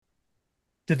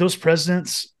did those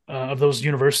presidents of those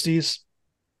universities,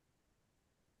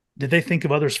 did they think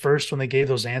of others first when they gave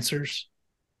those answers?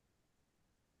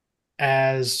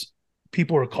 As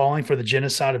people were calling for the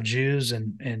genocide of Jews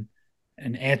and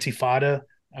Antifada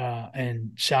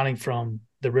and shouting from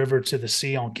the river to the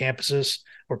sea on campuses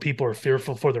where people are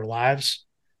fearful for their lives,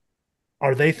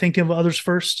 are they thinking of others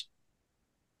first?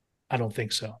 I don't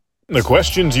think so. The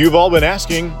questions you've all been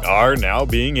asking are now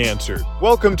being answered.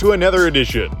 Welcome to another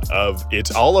edition of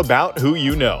It's All About Who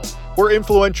You Know, where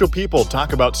influential people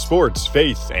talk about sports,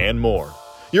 faith, and more.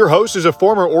 Your host is a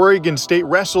former Oregon State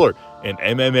wrestler, an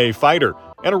MMA fighter,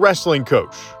 and a wrestling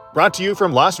coach. Brought to you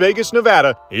from Las Vegas,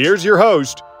 Nevada, here's your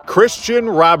host, Christian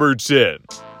Robertson.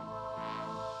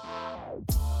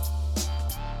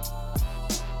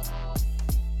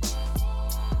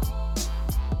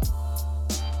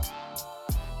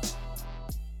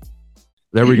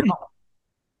 There we go.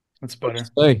 That's better.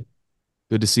 Hey,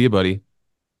 good to see you, buddy.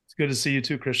 It's good to see you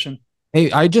too, Christian.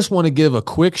 Hey, I just want to give a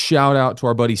quick shout out to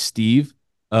our buddy Steve.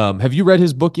 Have you read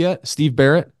his book yet, Steve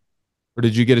Barrett? Or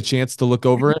did you get a chance to look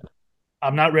over it?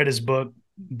 I've not read his book,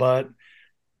 but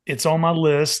it's on my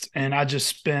list, and I just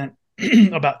spent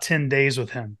about 10 days with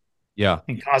him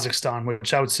in Kazakhstan,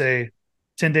 which I would say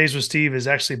 10 days with Steve is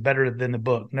actually better than the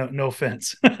book. No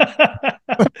offense.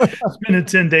 Spending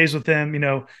 10 days with him,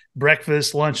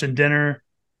 breakfast, lunch, and dinner,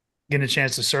 getting a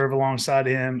chance to serve alongside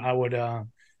him. I would,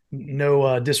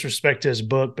 no disrespect to his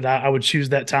book, but I would choose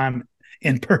that time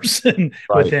in person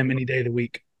with him any day of the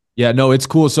week. Yeah, no, it's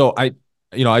cool. So I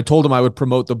told him I would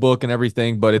promote the book and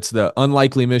everything, but it's The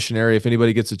Unlikely Missionary. If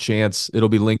anybody gets a chance, it'll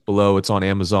be linked below. It's on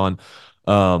Amazon.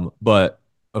 But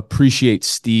appreciate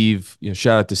Steve.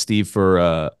 Shout out to Steve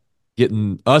for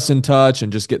getting us in touch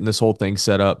and just getting this whole thing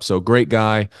set up. So great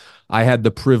guy. I had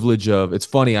the privilege of, it's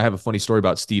funny, I have a funny story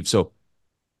about Steve. So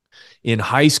in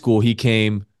high school, he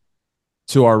came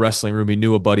to our wrestling room. He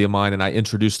knew a buddy of mine, and I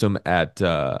introduced him at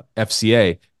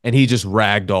FCA, and he just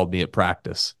ragdolled me at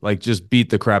practice, like just beat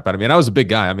the crap out of me. And I was a big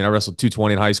guy. I mean, I wrestled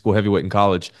 220 in high school, heavyweight in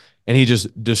college, and he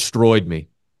just destroyed me.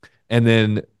 And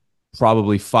then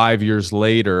probably 5 years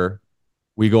later,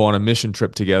 we go on a mission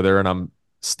trip together, and I'm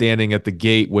standing at the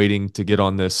gate waiting to get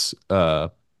on this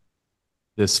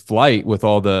flight with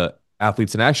all the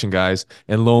athletes in action guys.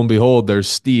 And lo and behold, there's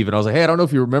Steve. And I was like, hey, I don't know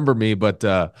if you remember me, but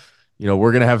we're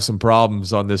going to have some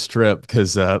problems on this trip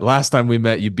because last time we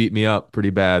met, you beat me up pretty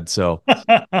bad. So,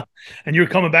 and you were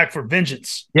coming back for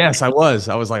vengeance. Yes, I was.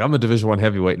 I was like, I'm a Division I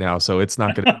heavyweight now, so it's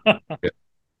not going to.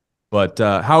 But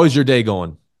how is your day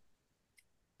going?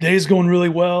 Day's going really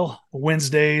well.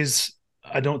 Wednesdays,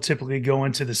 I don't typically go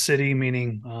into the city,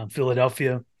 meaning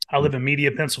Philadelphia. I live in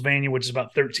Media, Pennsylvania, which is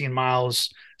about 13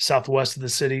 miles southwest of the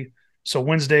city. So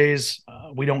Wednesdays,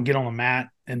 we don't get on the mat.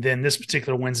 And then this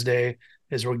particular Wednesday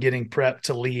is we're getting prepped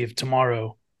to leave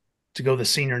tomorrow to go to the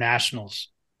Senior Nationals.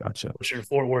 Gotcha. Which are in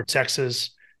Fort Worth,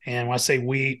 Texas. And when I say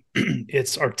we,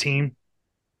 it's our team,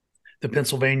 the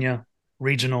Pennsylvania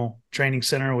Regional Training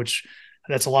Center, which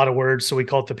that's a lot of words. So we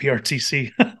call it the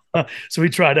PRTC. So we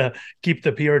try to keep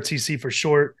the PRTC for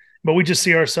short, but we just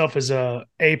see ourselves as a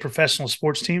professional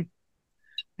sports team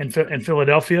in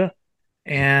Philadelphia.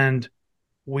 And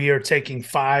we are taking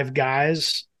 5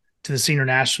 guys to the Senior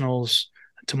Nationals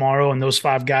tomorrow. And those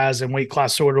 5 guys in weight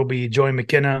class order will be Joey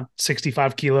McKenna,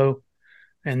 65 kilo.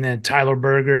 And then Tyler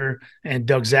Berger and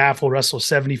Doug Zaff will wrestle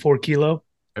 74 kilo.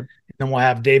 Okay. And then we'll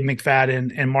have Dave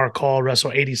McFadden and Mark Hall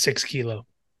wrestle 86 kilo.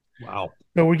 Wow.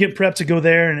 So we get prepped to go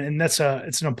there, and it's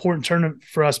an important tournament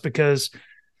for us because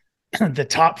the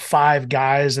top 5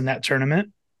 guys in that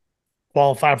tournament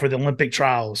qualify for the Olympic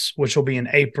trials, which will be in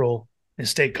April in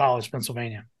State College,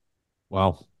 Pennsylvania.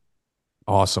 Wow.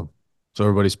 Awesome. So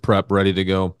everybody's prepped, ready to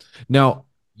go. Now,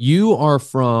 you are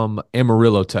from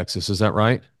Amarillo, Texas. Is that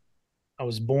right? I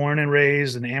was born and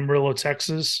raised in Amarillo,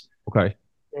 Texas. Okay.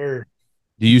 Do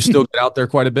you still get out there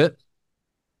quite a bit?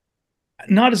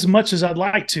 Not as much as I'd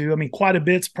like to. I mean, quite a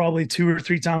bit's probably 2 or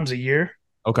 3 times a year.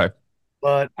 Okay.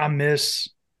 But I miss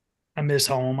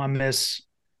home. I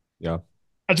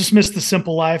just miss the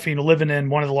simple life, living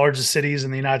in one of the largest cities in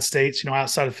the United States,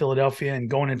 outside of Philadelphia, and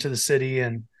going into the city.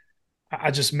 And I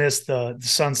just miss the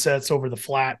sunsets over the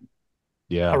flat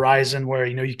horizon where,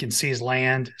 you can see his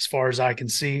land as far as I can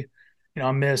see.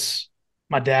 I miss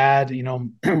my dad,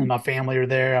 my family are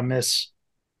there. I miss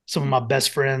some of my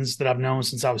best friends that I've known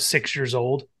since I was 6 years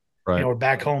old. Right. We're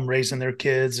back home raising their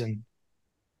kids. And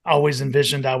I always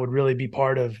envisioned I would really be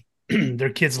part of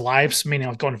their kids' lives, meaning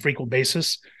I'll go on a frequent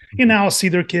basis. I'll see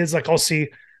their kids. Like I'll see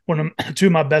 2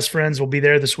 of my best friends will be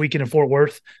there this weekend in Fort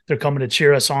Worth. They're coming to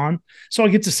cheer us on. So I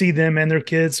get to see them and their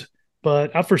kids,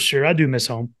 but I do miss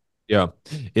home. Yeah.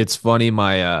 It's funny.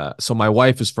 My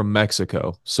wife is from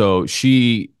Mexico. So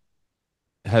she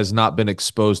has not been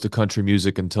exposed to country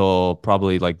music until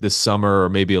probably like this summer or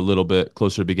maybe a little bit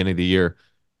closer to the beginning of the year.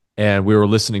 And we were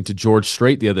listening to George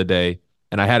Strait the other day,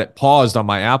 and I had it paused on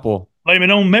my Apple. Blame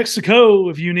it on Mexico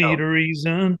if you need a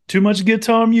reason. Too much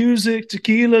guitar music,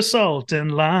 tequila, salt,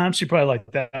 and lime. She probably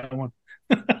liked that one.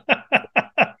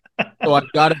 So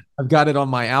I've got it on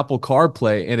my Apple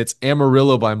CarPlay, and it's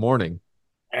Amarillo by Morning.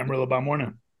 Amarillo by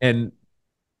morning. And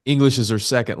English is her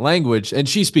second language, and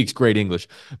she speaks great English.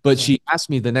 But Right. she asked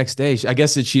me the next day, I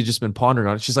guess that she had just been pondering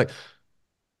on it. She's like,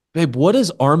 "Babe, what does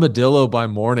armadillo by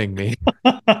morning mean?"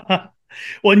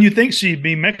 Well, and you think she'd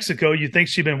be Mexico, you think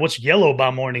she'd been what's yellow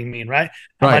by morning mean, right?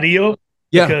 Right. Amarillo,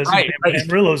 Yeah. because Right. Right.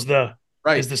 Amarillo's the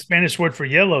Right. is the Spanish word for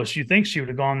yellow. So you think she would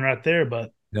have gone right there,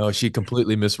 but No, she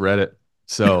completely misread it.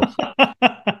 So I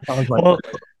was like, well, um,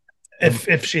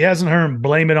 if she hasn't heard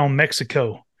 "Blame It on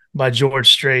Mexico" by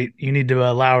George Strait, you need to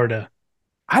allow her to.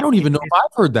 I don't even know if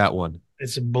I've heard that one.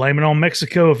 It's "Blame It on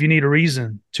Mexico" if you need a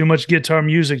reason. Too much guitar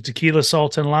music, tequila,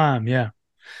 salt, and lime. Yeah,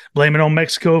 blame it on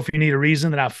Mexico if you need a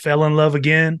reason that I fell in love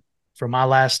again for my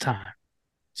last time.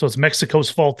 So it's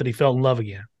Mexico's fault that he fell in love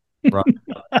again. Right.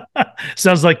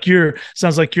 sounds like your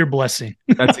blessing.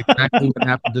 That's exactly what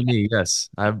happened to me. Yes.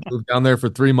 I moved down there for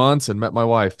 3 months and met my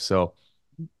wife. So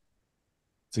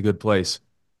it's a good place.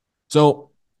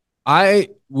 So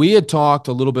we had talked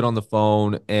a little bit on the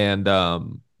phone, and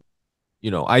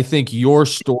I think your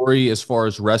story as far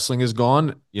as wrestling has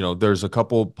gone, there's a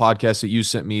couple podcasts that you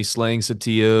sent me, Slaying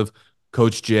Sativ,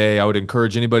 Coach Jay. I would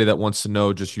encourage anybody that wants to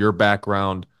know just your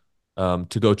background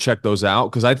to go check those out.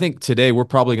 Because I think today we're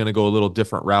probably going to go a little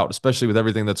different route, especially with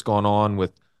everything that's gone on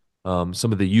with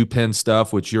some of the UPenn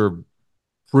stuff, which you're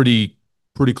pretty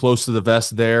pretty close to the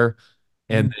vest there,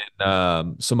 and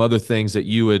then some other things that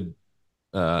you would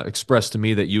expressed to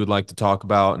me that you would like to talk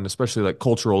about, and especially like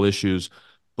cultural issues.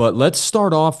 But let's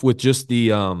start off with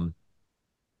the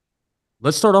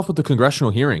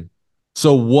congressional hearing.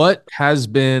 So, what has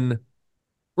been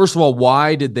first of all,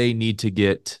 why did they need to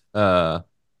get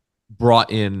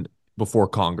brought in before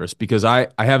Congress? Because I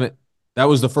haven't. That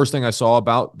was the first thing I saw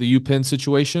about the UPenn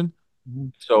situation.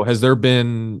 So, has there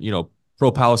been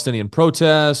pro-Palestinian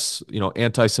protests,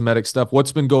 anti-Semitic stuff?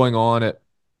 What's been going on at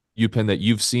UPenn that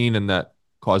you've seen and that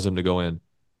caused them to go in?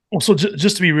 Well, so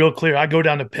just to be real clear, I go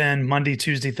down to Penn Monday,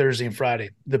 Tuesday, Thursday, and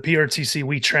Friday. The PRTC,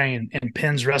 we train in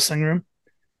Penn's wrestling room.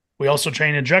 We also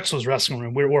train in Drexel's wrestling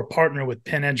room. We're a partner with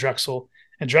Penn and Drexel,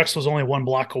 and Drexel's only 1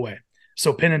 block away.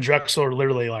 So Penn and Drexel are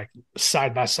literally like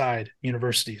side by side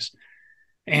universities.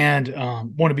 And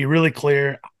want to be really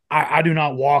clear, I do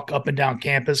not walk up and down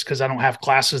campus because I don't have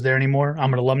classes there anymore.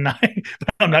 I'm an alumni, but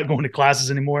I'm not going to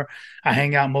classes anymore. I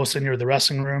hang out mostly near the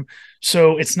wrestling room.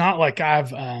 So it's not like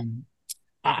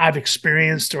I've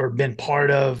experienced or been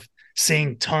part of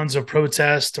seeing tons of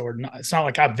protests, or not, it's not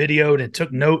like I videoed and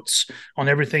took notes on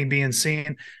everything being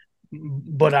seen.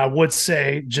 But I would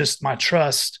say just my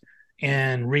trust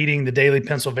in reading the Daily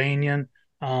Pennsylvanian,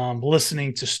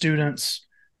 listening to students,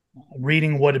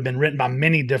 reading what had been written by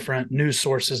many different news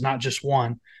sources, not just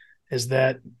one, is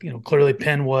that clearly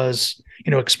Penn was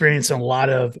experiencing a lot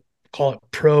of, call it,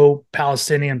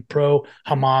 pro-Palestinian,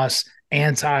 pro-Hamas,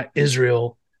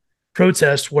 anti-Israel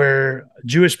protest, where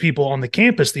Jewish people on the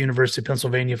campus of the University of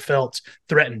Pennsylvania felt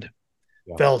threatened,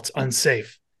 felt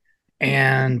unsafe.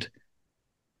 And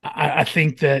I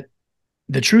think that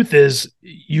the truth is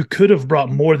you could have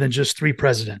brought more than just 3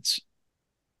 presidents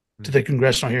to the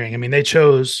congressional hearing. I mean, they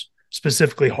chose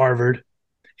specifically Harvard,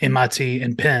 MIT,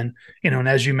 and Penn. And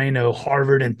as you may know,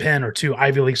 Harvard and Penn are 2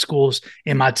 Ivy League schools.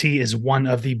 MIT is one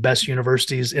of the best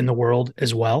universities in the world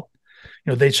as well.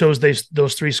 They chose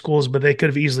those 3 schools, but they could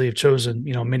have easily have chosen,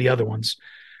 many other ones.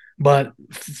 But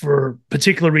for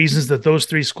particular reasons, that those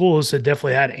 3 schools had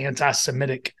definitely had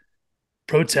anti-Semitic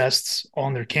protests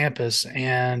on their campus.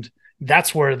 And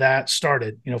that's where that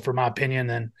started, for my opinion.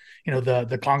 And,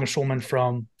 the congresswoman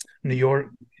from New York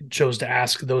chose to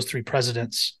ask those 3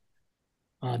 presidents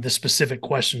the specific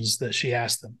questions that she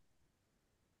asked them.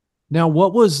 Now,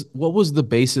 what was the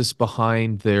basis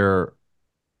behind their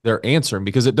answering?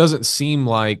 Because it doesn't seem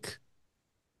like,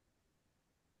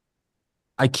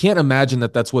 I can't imagine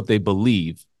that that's what they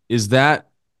believe. Is that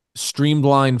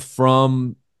streamlined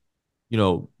from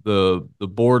the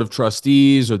board of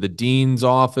trustees or the dean's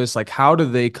office? Like, how do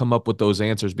they come up with those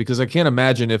answers? Because I can't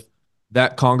imagine if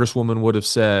that congresswoman would have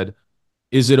said,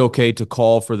 is it okay to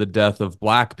call for the death of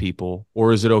black people,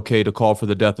 or is it okay to call for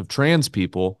the death of trans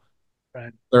people?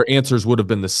 Right. Their answers would have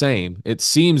been the same. It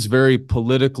seems very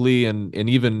politically and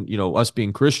even, us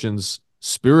being Christians,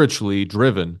 spiritually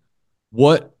driven.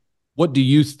 What What do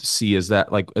you see as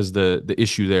that, like, as the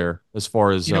issue there, as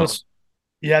far as You know, it's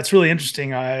Yeah, it's really interesting.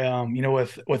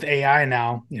 With AI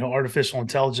now, artificial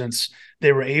intelligence,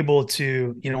 they were able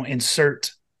to,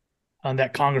 insert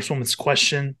that Congresswoman's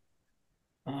question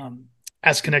um,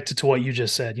 as connected to what you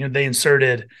just said. They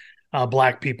inserted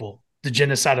Black people, the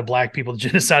genocide of Black people, the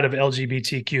genocide of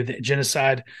LGBTQ, the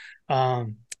genocide,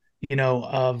 um,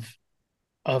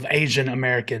 of Asian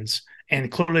Americans.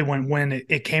 And clearly, when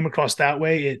it came across that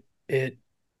way,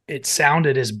 it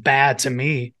sounded as bad to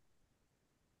me,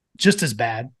 just as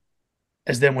bad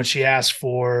as then when she asked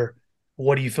for,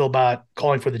 what do you feel about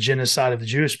calling for the genocide of the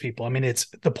Jewish people? I mean, it's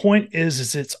the point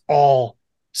is it's all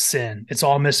sin. It's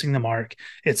all missing the mark.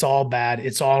 It's all bad.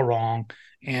 It's all wrong.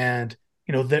 And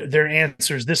their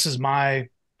answers. This is my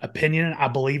opinion. I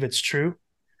believe it's true.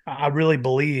 I really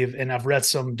believe, and I've read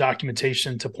some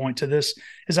documentation to point to this.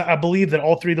 Is I believe that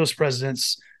all three of those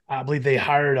presidents, I believe they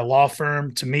hired a law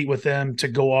firm to meet with them to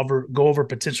go over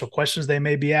potential questions they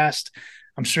may be asked.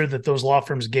 I'm sure that those law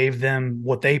firms gave them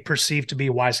what they perceive to be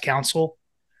wise counsel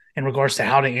in regards to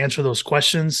how to answer those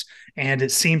questions. And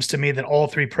it seems to me that all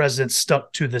three presidents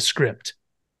stuck to the script,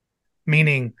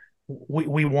 meaning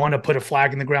we want to put a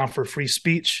flag in the ground for free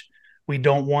speech. We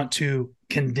don't want to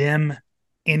condemn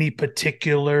any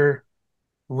particular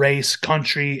race,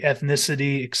 country,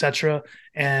 ethnicity, etc.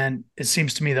 And it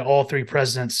seems to me that all three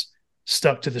presidents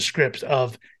stuck to the script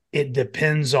of, it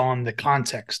depends on the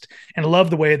context. And I love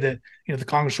the way that the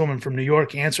Congresswoman from New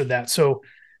York answered that. So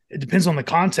it depends on the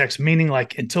context, meaning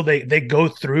like until they go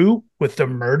through with the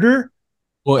murder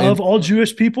of all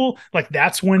Jewish people, like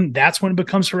that's when it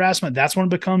becomes harassment. That's when it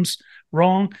becomes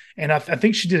wrong. And I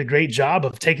think she did a great job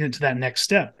of taking it to that next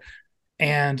step.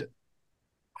 And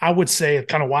I would say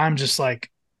kind of why I'm just like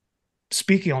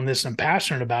speaking on this and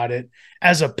passionate about it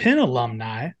as a Penn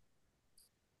alumni.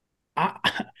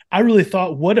 I really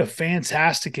thought, what a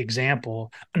fantastic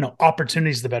example. No,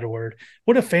 opportunity is the better word.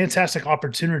 What a fantastic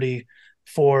opportunity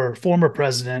for former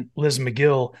President Liz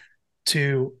McGill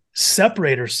to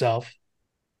separate herself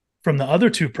from the other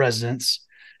two presidents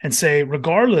and say,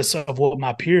 regardless of what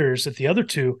my peers at the other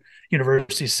two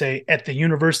universities say, at the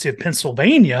University of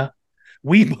Pennsylvania,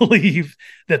 we believe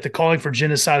that the calling for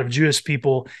genocide of Jewish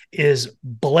people is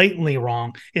blatantly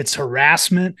wrong. It's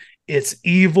harassment. It's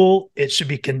evil. It should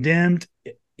be condemned.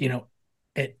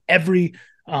 At every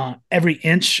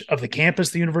inch of the campus,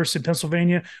 the University of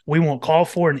Pennsylvania, we won't call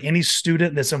for, and any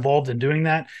student that's involved in doing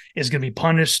that is going to be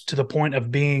punished to the point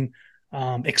of being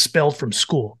expelled from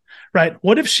school. Right?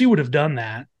 What if she would have done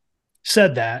that,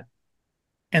 said that,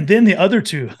 and then the other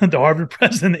two, the Harvard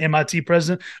president, the MIT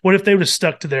president, what if they would have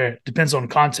stuck to their depends on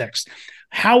context?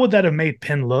 How would that have made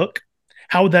Penn look?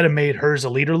 How would that have made her as a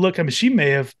leader look? I mean, she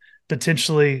may have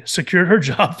potentially secured her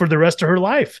job for the rest of her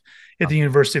life at the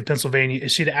University of Pennsylvania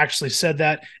if she'd actually said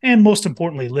that, and most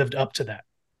importantly, lived up to that.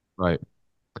 Right.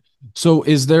 So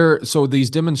these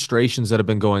demonstrations that have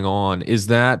been going on, is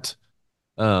that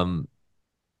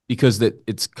because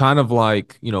it's kind of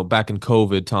like, back in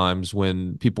COVID times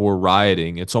when people were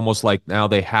rioting, it's almost like now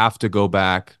they have to go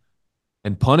back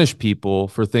and punish people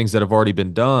for things that have already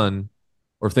been done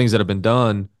or things that have been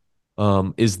done.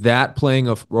 Is that playing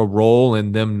a role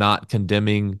in them not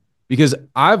condemning? Because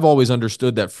I've always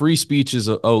understood that free speech is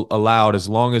allowed as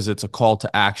long as it's a call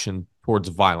to action towards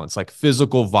violence, like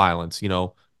physical violence,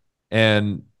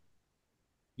 and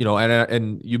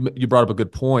and you brought up a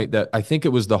good point that I think it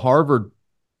was the Harvard.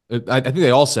 I think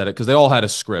they all said it because they all had a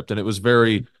script, and it was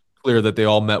very clear that they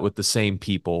all met with the same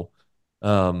people.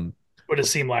 What it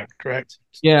seemed like, correct?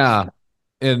 Yeah,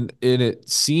 and it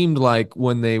seemed like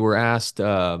when they were asked,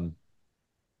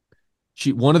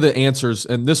 one of the answers,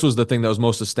 and this was the thing that was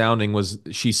most astounding, was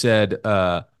she said,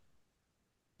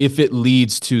 if it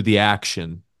leads to the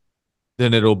action,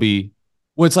 then it'll be.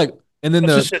 Well, it's like, and then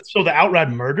so the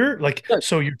outright murder, like,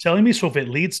 so you're telling me, so if it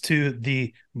leads to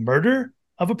the murder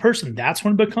of a person, that's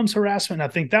when it becomes harassment. And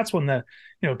I think that's when the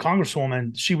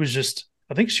Congresswoman, she was just,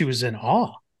 I think she was in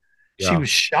awe. Yeah. She was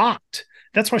shocked.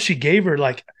 That's why she gave her,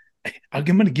 like, I'm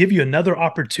going to give you another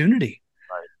opportunity.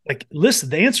 Right. Like, listen,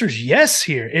 the answer is yes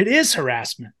here. It is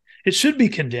harassment. It should be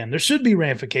condemned. There should be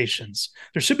ramifications.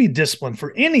 There should be discipline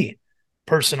for any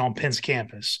person on Penn's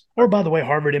campus, or, by the way,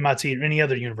 Harvard, MIT, or any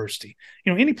other university.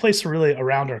 Any place really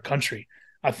around our country.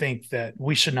 I think that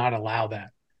we should not allow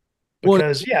that.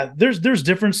 Because there's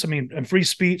difference. I mean, in free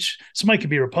speech, somebody could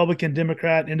be Republican,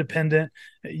 Democrat, Independent.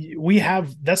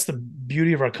 That's the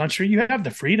beauty of our country. You have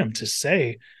the freedom to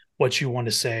say what you want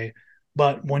to say.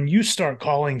 But when you start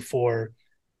calling for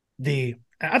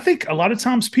I think a lot of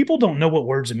times people don't know what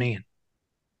words mean.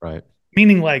 Right.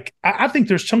 Meaning, like, I think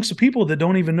there's chunks of people that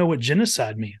don't even know what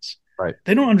genocide means. Right.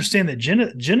 They don't understand that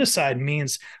genocide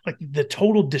means like the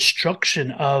total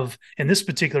destruction of, in this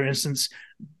particular instance,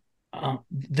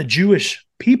 the Jewish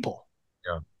people.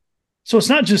 Yeah. So it's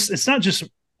not just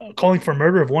calling for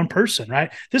murder of one person,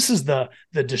 right? This is the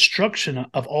destruction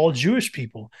of all Jewish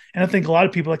people. And I think a lot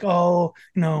of people are like, oh,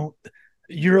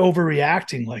 you're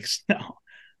overreacting. Like, no,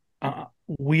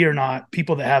 we are not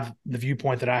people that have the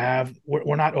viewpoint that I have.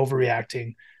 We're not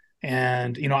overreacting.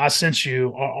 And I sense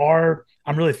you are.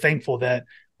 I'm really thankful that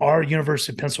our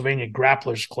University of Pennsylvania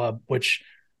Grapplers Club, which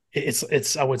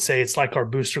it's I would say it's like our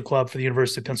booster club for the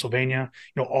University of Pennsylvania.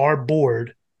 Our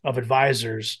board of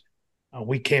advisors,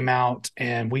 we came out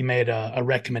and we made a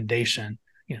recommendation.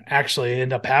 Actually, it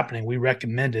ended up happening. We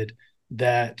recommended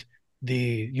that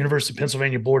the University of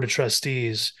Pennsylvania Board of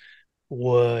Trustees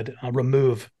would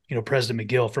remove President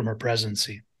McGill from her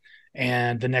presidency.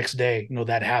 And the next day,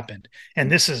 that happened.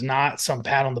 And this is not some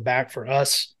pat on the back for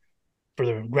us, for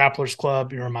the Grapplers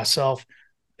Club, or myself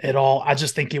at all. I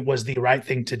just think it was the right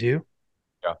thing to do.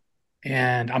 Yeah.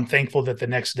 And I'm thankful that the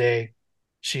next day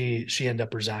she ended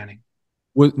up resigning.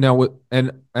 Now,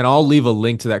 and I'll leave a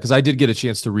link to that because I did get a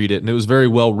chance to read it, and it was very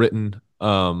well written.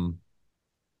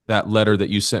 That letter that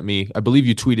you sent me, I believe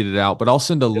you tweeted it out, but I'll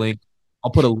send a link.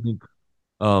 I'll put a link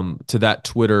to that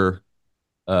Twitter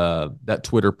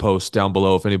post down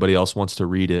below if anybody else wants to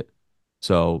read it.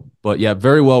 So, but yeah,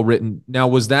 very well written. Now,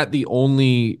 was that the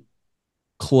only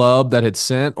club that had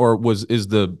sent, or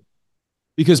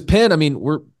because Penn, I mean,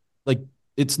 we're like,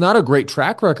 it's not a great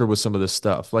track record with some of this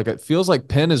stuff. Like, it feels like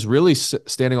Penn is really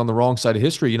standing on the wrong side of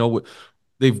history.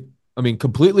 They've, I mean,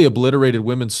 completely obliterated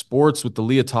women's sports with the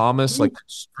Leah Thomas, like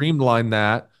streamlined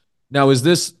that. Now, is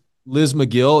this Liz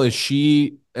McGill? Is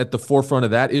she at the forefront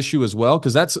of that issue as well?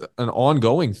 Because that's an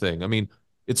ongoing thing. I mean,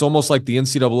 it's almost like the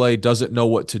NCAA doesn't know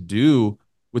what to do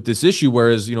with this issue.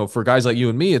 Whereas, for guys like you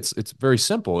and me, it's very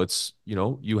simple. It's,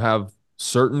 you have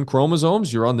certain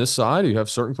chromosomes, you're on this side. You have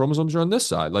certain chromosomes, you're on this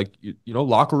side. Like,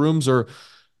 locker rooms are,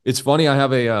 it's funny. I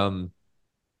have a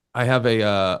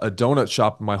donut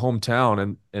shop in my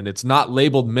hometown, and it's not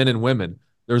labeled men and women.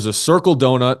 There's a circle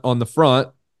donut on the front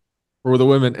for the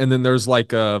women, and then there's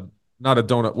like not a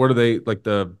donut. What are they, like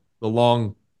the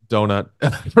long donut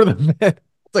for the men?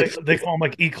 It's like They call them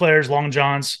like eclairs, long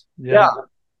johns. yeah,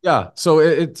 yeah. So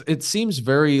it seems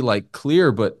very like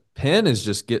clear, but Penn is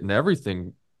just getting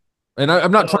everything. And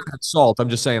I'm not trying to insult. I'm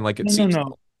just saying, like, it seems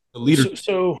No. the leader.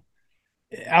 So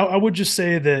I would just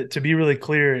say that, to be really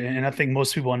clear, and I think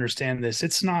most people understand this,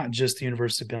 it's not just the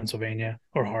University of Pennsylvania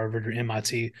or Harvard or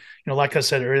MIT. Like I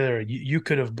said earlier, you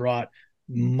could have brought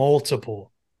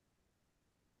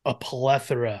a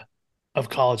plethora of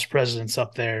college presidents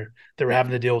up there that were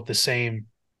having to deal with the same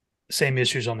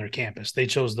issues on their campus. They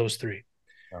chose those three.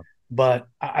 Yeah. But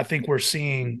I think we're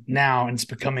seeing now, and it's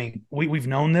becoming, we've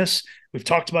known this, we've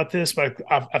talked about this, but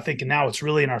I think now it's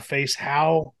really in our face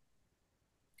how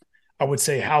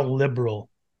liberal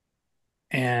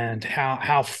and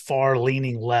how far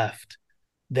leaning left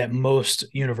that most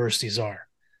universities are.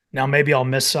 Now, maybe I'll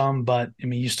miss some, but I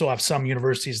mean, you still have some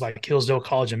universities like Hillsdale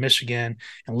College in Michigan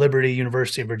and Liberty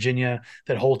University of Virginia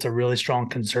that hold to really strong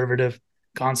conservative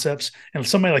concepts. And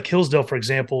somebody like Hillsdale, for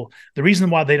example, the reason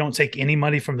why they don't take any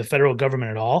money from the federal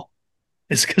government at all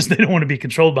is because they don't want to be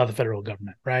controlled by the federal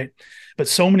government, right? But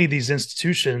so many of these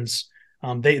institutions,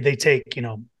 they take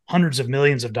hundreds of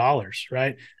millions of dollars,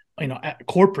 right?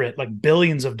 Corporate, like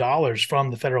billions of dollars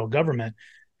from the federal government.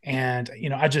 And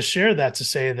I just share that to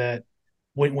say that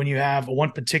when you have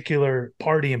one particular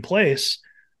party in place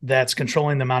that's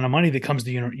controlling the amount of money that comes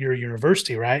to your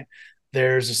university, right?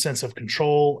 There's a sense of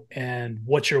control and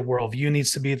what your worldview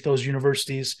needs to be at those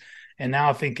universities. And now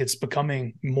I think it's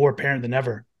becoming more apparent than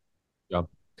ever. Yeah.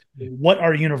 What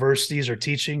our universities are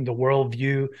teaching, the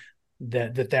worldview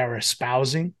that they're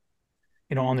espousing,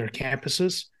 on their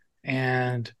campuses.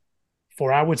 And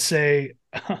I would say,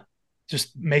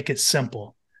 just make it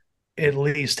simple. At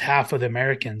least half of the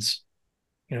Americans,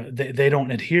 they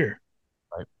don't adhere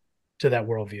to that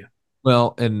worldview.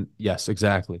 Well, and yes,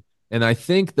 exactly. And I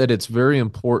think that it's very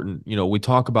important. We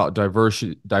talk about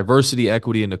diversity,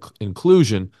 equity, and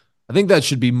inclusion. I think that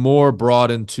should be more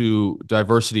brought into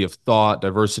diversity of thought,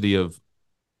 diversity of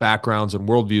backgrounds and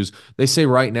worldviews. They say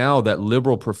right now that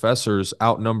liberal professors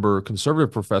outnumber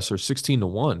conservative professors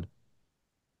 16-1.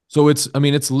 So it's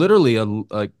literally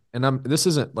this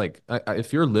isn't like,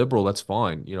 if you're liberal, that's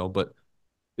fine, but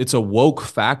it's a woke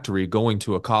factory going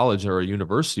to a college or a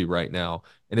university right now.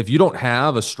 And if you don't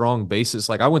have a strong basis,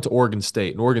 like I went to Oregon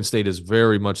State, and Oregon State is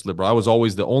very much liberal. I was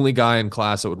always the only guy in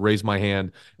class that would raise my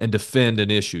hand and defend an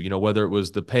issue, whether it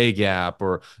was the pay gap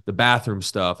or the bathroom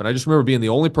stuff. And I just remember being the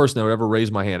only person that would ever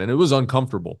raise my hand, and it was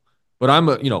uncomfortable. but I'm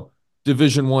a,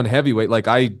 Division I heavyweight. Like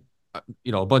a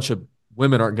bunch of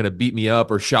women aren't going to beat me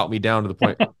up or shout me down to the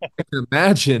point. I can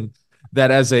imagine that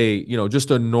as a,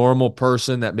 just a normal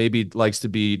person that maybe likes to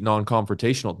be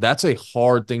non-confrontational, that's a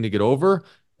hard thing to get over.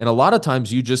 And a lot of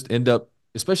times you just end up,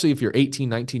 especially if you're 18,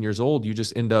 19 years old, you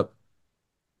just end up,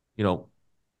 you know,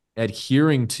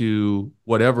 adhering to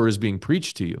whatever is being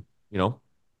preached to you, you know?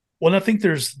 Well, I think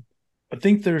there's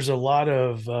a lot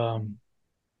of,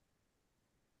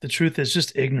 the truth is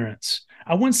just ignorance.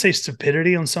 I wouldn't say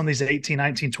stupidity on some of these 18,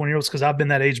 19, 20 year olds, because I've been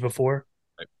that age before.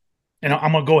 Right. And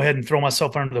I'm gonna go ahead and throw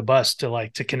myself under the bus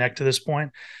to connect to this point,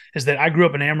 is that I grew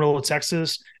up in Amarillo,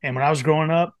 Texas, and when I was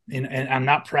growing up, and I'm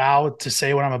not proud to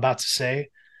say what I'm about to say,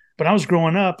 but I was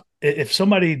growing up. If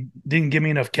somebody didn't give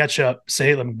me enough ketchup,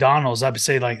 say at McDonald's, I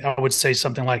would say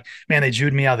something like, "Man, they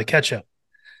Jewed me out of the ketchup."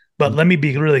 But let me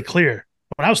be really clear: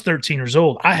 when I was 13 years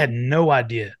old, I had no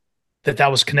idea that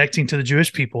that was connecting to the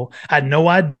Jewish people. I had no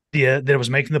idea that it was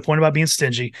making the point about being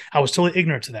stingy. I was totally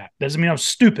ignorant to that. Doesn't mean I was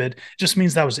stupid. It just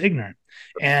means that I was ignorant.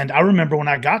 And I remember when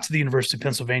I got to the University of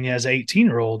Pennsylvania as an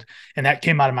 18-year-old, and that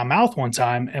came out of my mouth one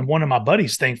time, and one of my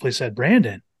buddies thankfully said,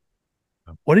 "Brandon,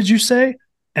 what did you say?"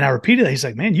 And I repeated it. He's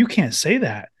like, "Man, you can't say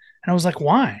that." And I was like,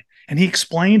 "Why?" And he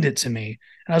explained it to me.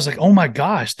 And I was like, "Oh my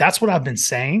gosh, that's what I've been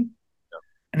saying?"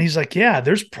 And he's like, "Yeah,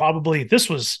 there's probably," this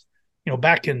was,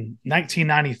 back in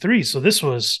 1993. So this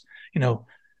was, 30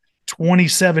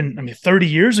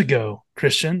 years ago,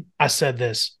 Christian, I said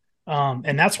this.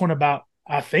 And that's when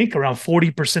I think around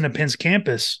 40% of Penn's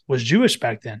campus was Jewish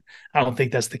back then. I don't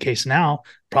think that's the case now.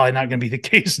 Probably not going to be the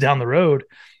case down the road.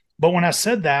 But when I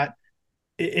said that,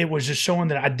 it was just showing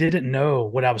that I didn't know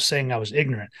what I was saying. I was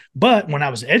ignorant. But when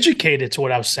I was educated to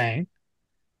what I was saying,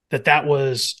 that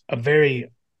was a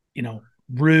very,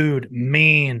 rude,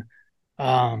 mean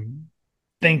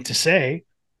thing to say,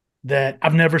 that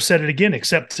I've never said it again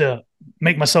except to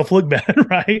make myself look bad,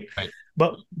 right? Right.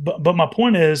 But my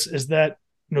point is that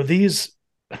these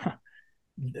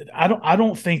I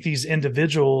don't think these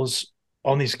individuals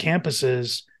on these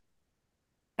campuses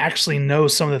actually know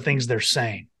some of the things they're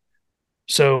saying.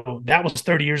 So that was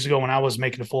 30 years ago when I was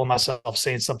making a fool of myself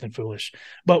saying something foolish.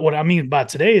 But what I mean by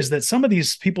today is that some of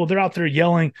these people, they're out there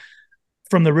yelling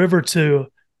from the river to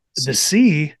the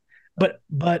sea. But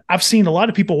I've seen a lot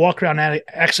of people walk around and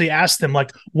actually ask them,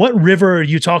 like, "What river are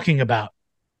you talking about?"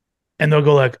 And they'll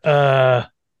go like, yeah.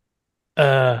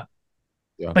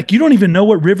 Like, you don't even know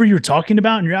what river you're talking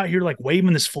about, and you're out here like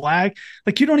waving this flag.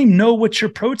 Like, you don't even know what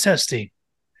you're protesting.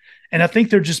 And I think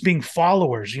they're just being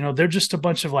followers. They're just a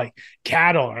bunch of like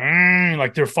cattle,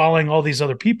 like they're following all these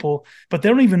other people, but they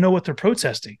don't even know what they're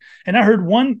protesting. And I heard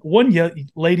one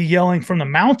lady yelling from the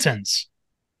mountains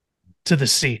to the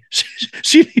sea.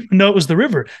 She didn't even know it was the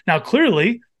river. Now,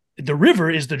 clearly, the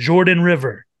river is the Jordan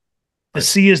River. The Right.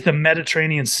 sea is the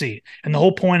Mediterranean Sea. And the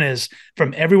whole point is,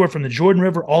 from everywhere from the Jordan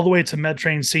River all the way to the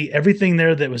Mediterranean Sea, everything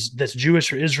there that's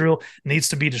Jewish or Israel needs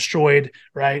to be destroyed,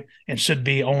 right? And should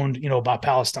be owned, by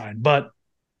Palestine. But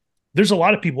there's a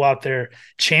lot of people out there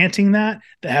chanting that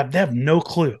they have no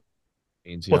clue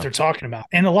what they're talking about.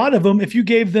 And a lot of them, if you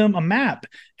gave them a map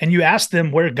and you asked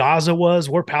them where Gaza was,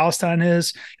 where Palestine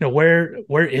is, where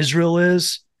Israel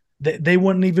is, they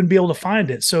wouldn't even be able to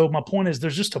find it. So my point is,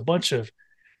 there's just a bunch of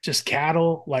just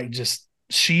cattle, like just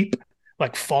sheep,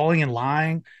 like falling and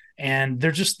lying. And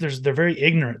they're very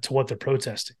ignorant to what they're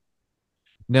protesting.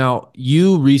 Now,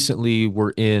 you recently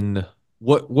were in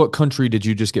what country did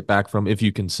you just get back from, if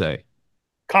you can say?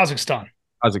 Kazakhstan.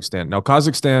 Kazakhstan. Now,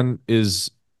 Kazakhstan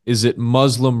is it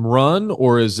Muslim run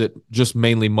or is it just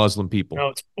mainly Muslim people?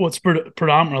 No, it's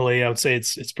predominantly, I would say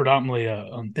it's predominantly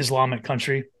a Islamic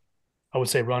country. I would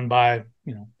say run by,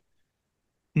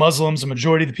 Muslims. The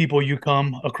majority of the people you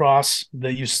come across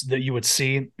that you would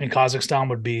see in Kazakhstan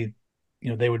would be,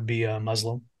 they would be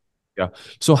Muslim. Yeah.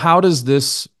 So how does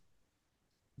this,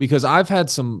 because I've had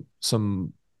some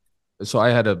so I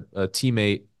had a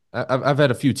teammate. I've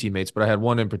had a few teammates, but I had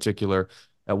one in particular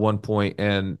at one point,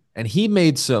 and he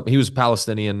was a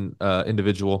Palestinian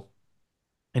individual,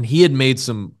 and he had made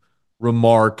some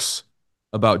remarks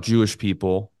about Jewish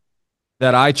people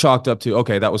that I chalked up to,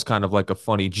 okay, that was kind of like a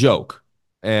funny joke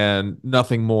and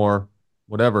nothing more,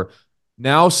 whatever.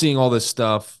 Now seeing all this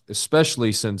stuff,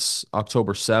 especially since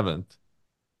October 7th,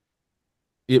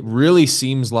 it really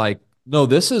seems like, no,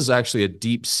 this is actually a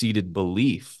deep-seated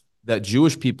belief that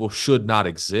Jewish people should not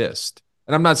exist.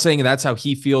 And I'm not saying that's how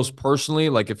he feels personally.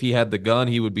 Like if he had the gun,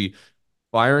 he would be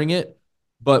firing it.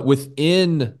 But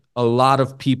within a lot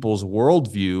of people's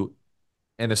worldview,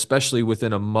 and especially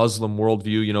within a Muslim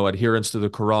worldview, adherence to the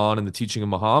Quran and the teaching of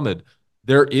Muhammad,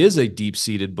 there is a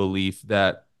deep-seated belief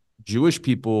that Jewish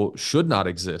people should not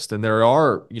exist, and there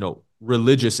are,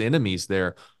 religious enemies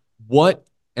there. What,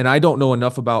 and I don't know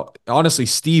enough about, honestly,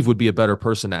 Steve would be a better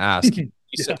person to ask. He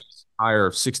Yeah. sent me this entire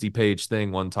 60-page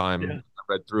thing one Yeah. time. I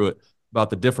read through it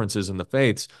about the differences in the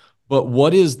faiths. But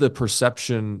what is the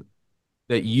perception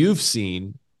that you've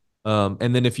seen?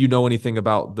 And then if you know anything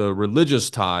about the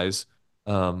religious ties,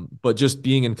 but just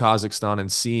being in Kazakhstan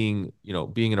and seeing,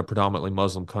 being in a predominantly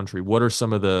Muslim country, what are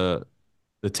some of the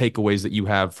takeaways that you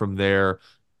have from there,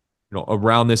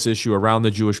 around this issue, around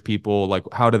the Jewish people? Like,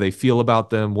 how do they feel about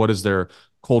them? What is their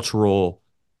cultural,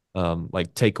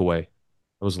 like, takeaway?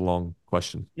 That was a long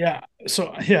question. Yeah.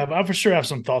 So yeah, I for sure have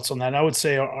some thoughts on that. I would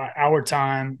say our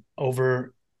time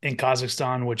over in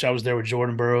Kazakhstan, which I was there with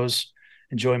Jordan Burroughs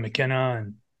and Joey McKenna,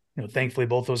 and thankfully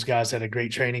both those guys had a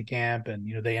great training camp,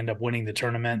 and they end up winning the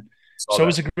tournament. Saw So it that.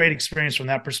 was a great experience from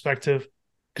that perspective,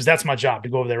 because that's my job, to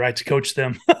go over there, right, to coach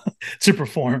them, to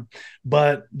perform.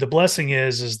 But the blessing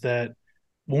is that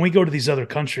when we go to these other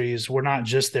countries, we're not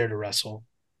just there to wrestle.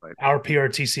 Right. Our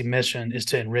PRTC mission is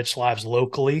to enrich lives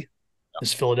locally,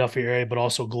 this Philadelphia area, but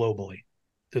also globally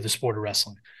through the sport of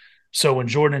wrestling. So when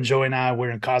Jordan and Joey and I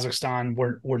were in Kazakhstan,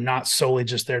 we're not solely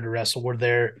just there to wrestle. We're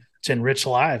there to enrich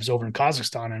lives over in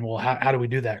Kazakhstan. And well, how do we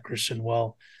do that, Christian?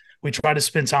 Well, we try to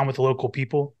spend time with the local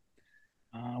people.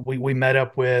 We met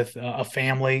up with a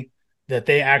family that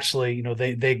they actually,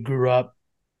 they grew up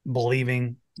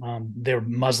believing, they were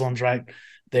Muslims, right?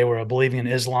 They were believing in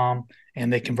Islam,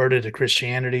 and they converted to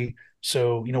Christianity.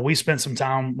 So, we spent some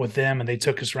time with them, and they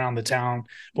took us around the town.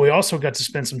 But we also got to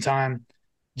spend some time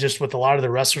just with a lot of the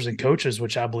wrestlers and coaches,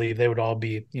 which I believe they would all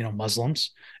be,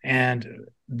 Muslims. And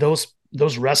those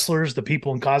wrestlers, the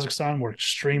people in Kazakhstan, were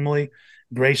extremely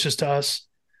gracious to us.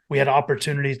 We had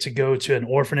opportunity to go to an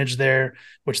orphanage there,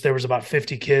 which there was about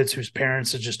 50 kids whose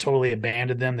parents had just totally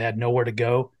abandoned them. They had nowhere to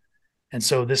go. And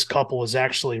so this couple was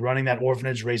actually running that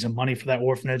orphanage, raising money for that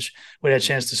orphanage. We had a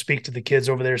chance to speak to the kids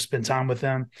over there, spend time with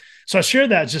them. So I share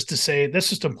that just to say that's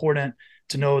just important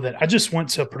to know that I just went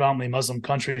to a predominantly Muslim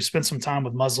country, spent some time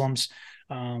with Muslims.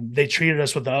 They treated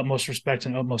us with the utmost respect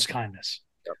and utmost kindness.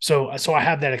 Yep. So I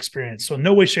have that experience. So in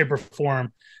no way, shape, or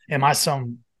form am I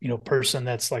some person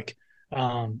that's like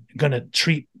going to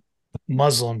treat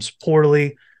Muslims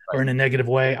poorly or in a negative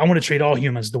way. I want to treat all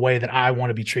humans the way that I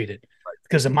want to be treated.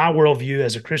 Because in my worldview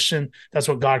as a Christian, that's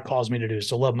what God calls me to do, is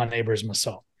to love my neighbor as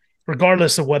myself,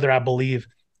 regardless of whether I believe,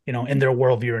 in their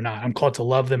worldview or not. I'm called to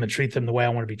love them and treat them the way I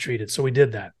want to be treated. So we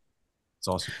did that. It's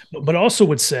awesome. But also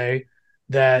would say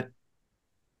that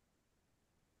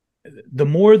the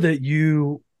more that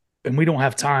you, and we don't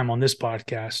have time on this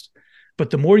podcast, but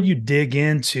the more you dig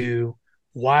into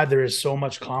why there is so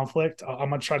much conflict, I'm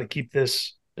going to try to keep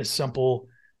this as simple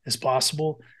as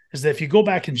possible, is that if you go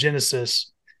back in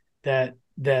Genesis, that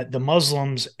the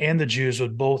Muslims and the Jews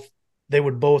would both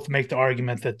make the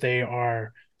argument that they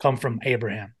come from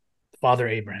Abraham, Father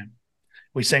Abraham.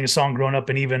 We sang a song growing up,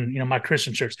 and even my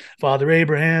Christian church, Father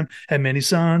Abraham had many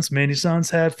sons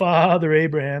had Father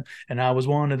Abraham, and I was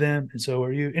one of them, and so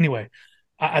are you. Anyway,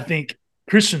 I think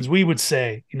Christians, we would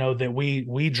say, that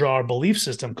we draw our belief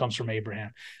system comes from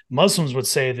Abraham. Muslims would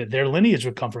say that their lineage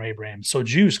would come from Abraham. So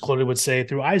Jews clearly would say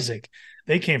through Isaac,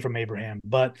 they came from Abraham.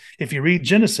 But if you read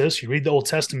Genesis, you read the Old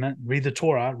Testament, read the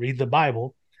Torah, read the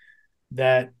Bible,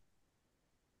 that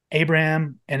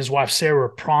Abraham and his wife Sarah were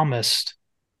promised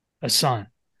a son.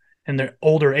 In their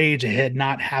older age, it had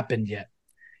not happened yet.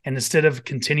 And instead of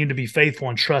continuing to be faithful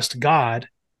and trust God,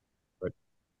 right,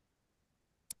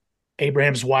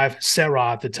 Abraham's wife,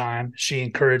 Sarah, at the time, she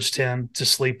encouraged him to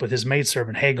sleep with his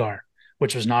maidservant, Hagar,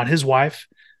 which was not his wife.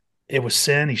 It was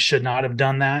sin. He should not have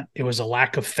done that. It was a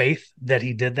lack of faith that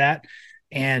he did that.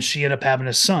 And she ended up having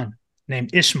a son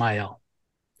named Ishmael,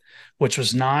 which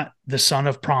was not the son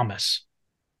of promise.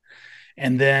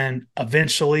 And then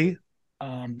eventually,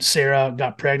 Sarai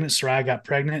got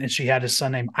pregnant, and she had a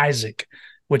son named Isaac,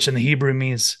 which in the Hebrew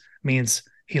means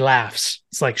he laughs.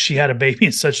 It's like she had a baby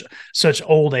in such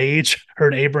old age. Her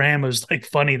and Abraham, it was like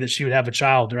funny that she would have a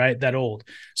child, right? That old.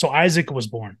 So Isaac was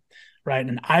born, right?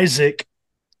 And Isaac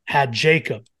had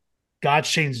Jacob. God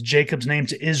changed Jacob's name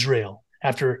to Israel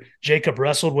after Jacob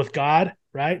wrestled with God,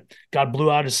 right? God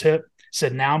blew out his hip,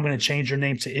 said, now I'm going to change your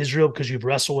name to Israel because you've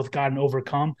wrestled with God and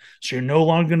overcome. So you're no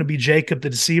longer going to be Jacob the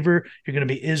deceiver. You're going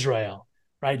to be Israel,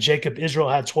 right? Israel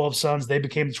had 12 sons. They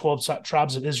became the 12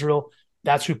 tribes of Israel.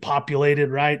 That's who populated,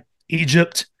 right?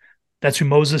 Egypt. That's who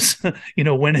Moses,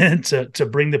 went in to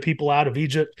bring the people out of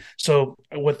Egypt. So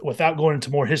without going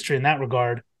into more history in that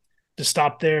regard, to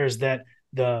stop there is that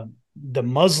the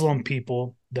Muslim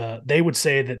people, they would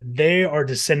say that they are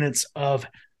descendants of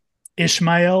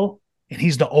Ishmael and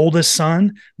he's the oldest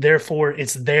son. Therefore,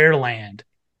 it's their land.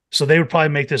 So they would probably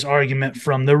make this argument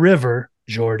from the river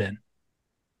Jordan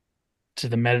to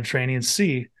the Mediterranean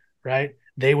Sea, right?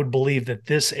 They would believe that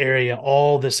this area,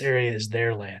 all this area is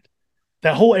their land.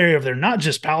 That whole area of there, not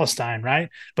just Palestine, right?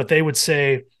 But they would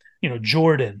say,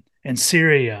 Jordan and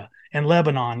Syria and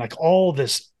Lebanon, like all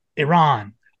this,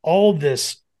 Iran, all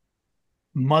this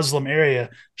Muslim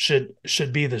area should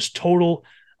be this total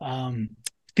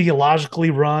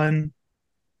theologically run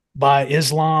by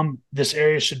Islam. This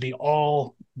area should be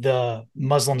all the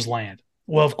Muslims' land.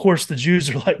 Well, of course, the Jews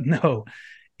are like, no,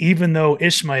 even though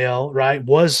Ishmael, right,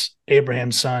 was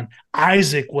Abraham's son,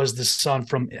 Isaac was the son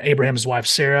from Abraham's wife,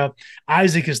 Sarah.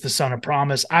 Isaac is the son of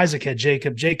promise. Isaac had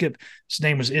Jacob. Jacob's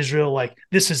name was Israel. Like,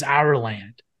 this is our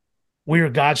land. We are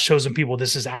God's chosen people.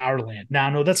 This is our land. Now,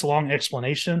 I know that's a long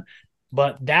explanation,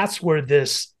 but that's where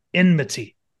this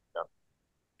enmity,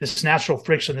 this natural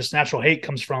friction, this natural hate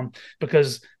comes from,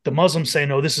 because the Muslims say,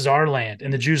 no, this is our land.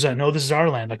 And the Jews are, no, this is our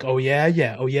land. Like, oh, yeah,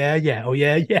 yeah. Oh, yeah, yeah. Oh,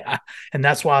 yeah, yeah. And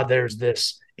that's why there's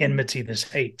this enmity, this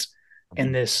hate,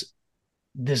 and this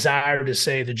desire to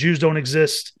say the Jews don't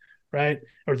exist, right?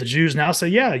 Or the Jews now say,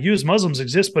 yeah, you as Muslims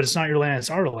exist, but it's not your land,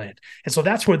 it's our land. And so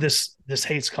that's where this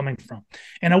hate's coming from.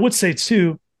 And I would say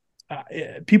too,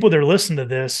 people that are listening to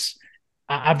this,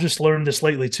 I've just learned this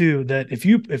lately too, that if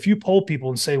you poll people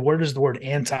and say, where does the word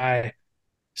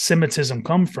anti-Semitism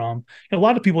come from? A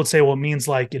lot of people would say, well, it means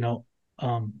like, a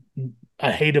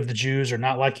hate of the Jews or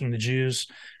not liking the Jews.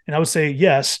 And I would say,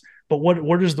 yes, but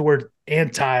where does the word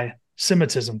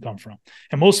anti-Semitism come from?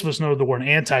 And most of us know the word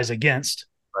anti is against.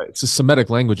 Right. It's the Semitic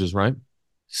languages, right?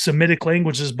 Semitic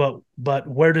languages, but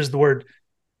where does the word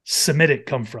Semitic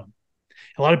come from?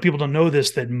 A lot of people don't know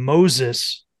this, that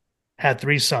Moses had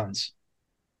 3 sons,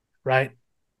 right?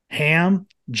 Ham,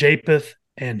 Japheth,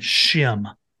 and Shem.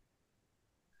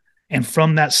 And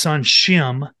from that son,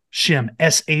 Shem,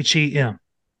 S-H-E-M,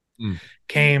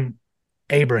 came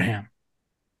Abraham.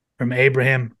 From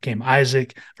Abraham came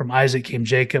Isaac. From Isaac came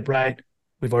Jacob, right?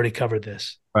 We've already covered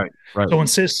this. Right. So when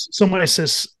somebody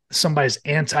says somebody's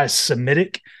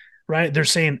anti-Semitic, right, they're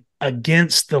saying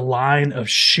against the line of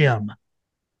Shem.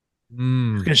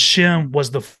 Because Shem was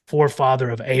the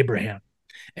forefather of Abraham.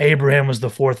 Abraham was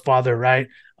the fourth father, right,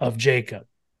 of Jacob.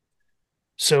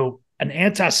 So an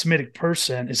anti-Semitic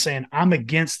person is saying, I'm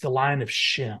against the line of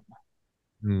Shem.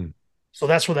 So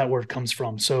that's where that word comes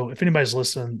from. So if anybody's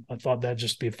listening, I thought that'd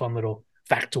just be a fun little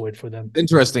factoid for them.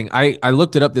 Interesting. I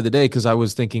looked it up the other day because I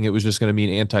was thinking it was just going to mean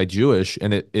anti-Jewish,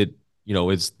 and it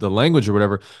it's the language or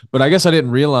whatever. But I guess I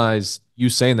didn't realize you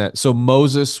saying that. So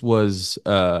Moses was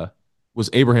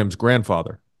Abraham's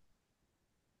grandfather.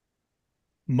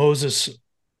 Moses,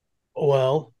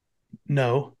 well,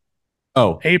 no.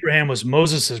 Oh, Abraham was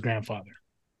Moses' grandfather.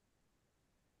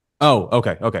 Oh,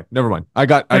 okay. Never mind.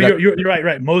 You're right,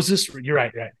 right. Moses, you're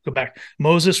right. Go back.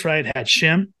 Moses, right, had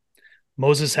Shem.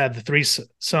 Moses had the 3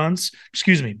 sons.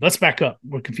 Excuse me. Let's back up.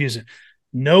 We're confusing.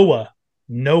 Noah's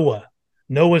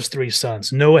 3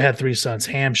 sons. Noah had 3 sons,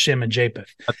 Ham, Shem, and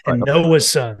Japheth. And Noah's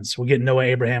sons, we're getting Noah,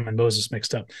 Abraham, and Moses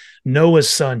mixed up. Noah's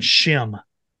son, Shem,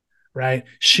 right?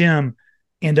 Shem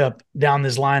end up down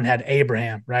this line had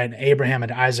Abraham, right? And Abraham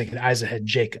had Isaac, and Isaac had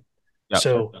Jacob. Yep.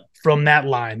 So from that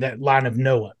line of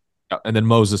Noah. And then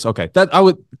Moses. Okay.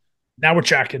 Now we're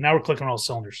tracking. Now we're clicking all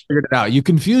cylinders. Figured it out. You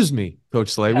confused me, Coach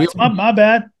Slade. That's my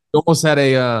bad. We almost had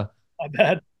a my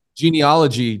bad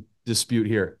genealogy dispute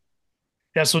here.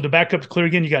 Yeah. So to back up to clear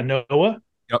again, you got Noah.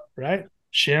 Yep. Right.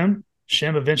 Shem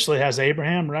eventually has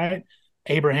Abraham. Right.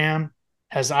 Abraham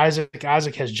has Isaac.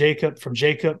 Isaac has Jacob. From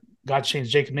Jacob, God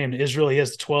changed Jacob's name to Israel. He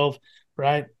has the 12.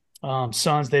 Right.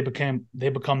 Sons. They become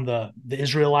the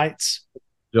Israelites.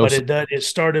 Joseph. But it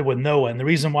started with Noah. And the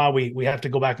reason why we have to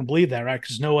go back and believe that, right?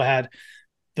 Because Noah had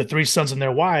the 3 sons and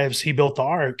their wives. He built the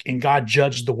ark, and God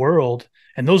judged the world.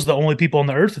 And those are the only people on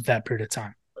the earth at that period of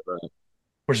time. Right.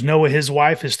 Whereas Noah, his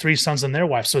wife, his 3 sons, and their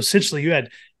wife. So essentially you had,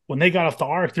 when they got off the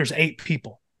ark, there's 8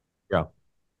 people. Yeah.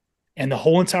 And the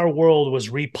whole entire world was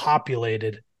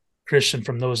repopulated, Christian,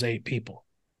 from those 8 people.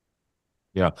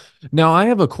 Yeah. Now I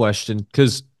have a question,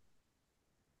 because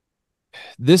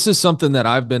this is something that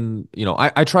I've been,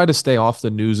 I try to stay off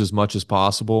the news as much as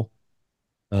possible.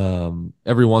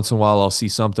 Every once in a while I'll see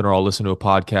something, or I'll listen to a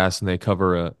podcast and they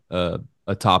cover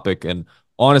a topic. And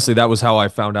honestly, that was how I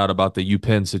found out about the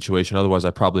UPenn situation. Otherwise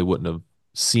I probably wouldn't have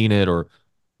seen it or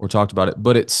talked about it.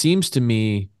 But it seems to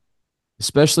me,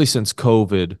 especially since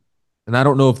COVID, and I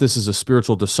don't know if this is a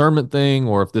spiritual discernment thing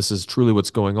or if this is truly what's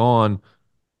going on,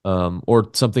 or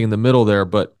something in the middle there,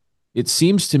 but it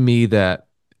seems to me that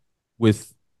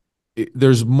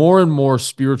there's more and more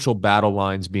spiritual battle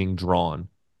lines being drawn.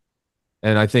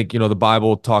 And I think, the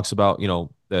Bible talks about,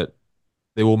 that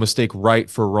they will mistake right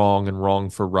for wrong and wrong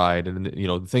for right. And,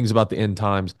 the things about the end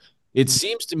times. It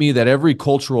seems to me that every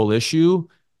cultural issue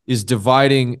is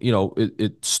dividing,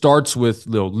 it starts with,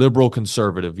 liberal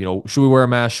conservative, should we wear a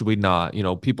mask? Should we not?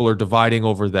 People are dividing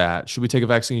over that. Should we take a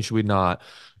vaccine? Should we not?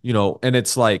 And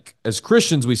it's like, as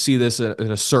Christians, we see this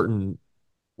in a certain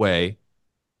way.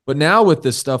 But now with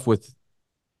this stuff with,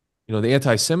 the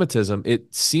anti-Semitism,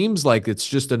 it seems like it's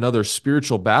just another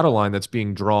spiritual battle line that's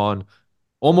being drawn,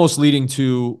 almost leading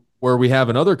to where we have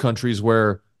in other countries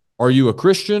where, are you a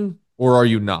Christian or are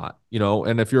you not?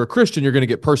 And if you're a Christian, you're going to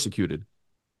get persecuted.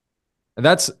 And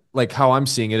that's like how I'm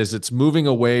seeing it, is it's moving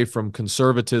away from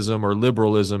conservatism or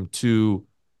liberalism to,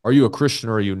 are you a Christian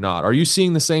or are you not? Are you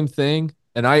seeing the same thing?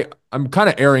 And I'm kind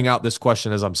of airing out this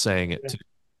question as I'm saying it too.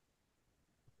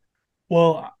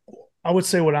 Well, I would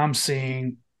say what I'm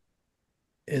seeing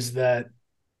is that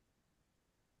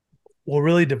we're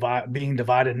really being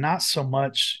divided, not so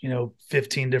much,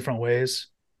 15 different ways,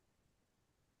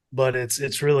 but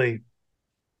it's really,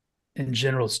 in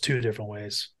general, it's two different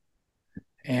ways.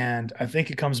 And I think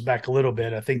it comes back a little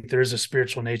bit. I think there is a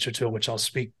spiritual nature to it, which I'll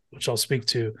speak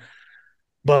to.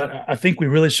 But I think we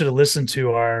really should have listened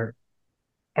to our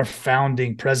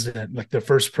founding president, like the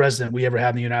first president we ever had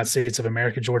in the United States of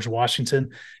America, George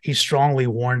Washington. He strongly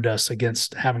warned us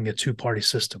against having a two-party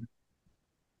system.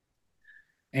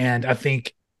 And I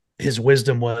think his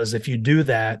wisdom was, if you do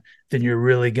that, then you're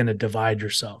really going to divide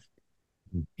yourself.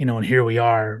 And here we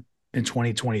are in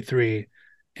 2023,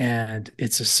 and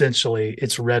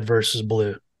it's red versus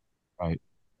blue.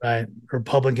 Right.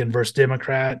 Republican versus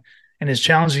Democrat. And as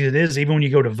challenging as it is, even when you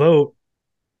go to vote,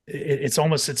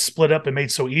 it's split up and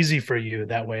made so easy for you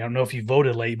that way. I don't know if you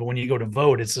voted late, but when you go to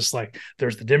vote, it's just like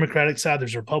there's the Democratic side,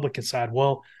 there's the Republican side.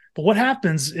 Well, but what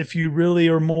happens if you really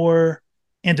are more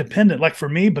independent? Like for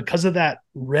me, because of that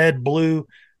red, blue,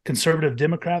 conservative,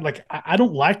 Democrat, like I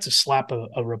don't like to slap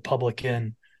a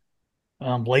Republican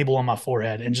label on my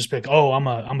forehead and just be like, oh, I'm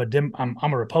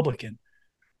a Republican.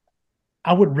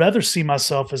 I would rather see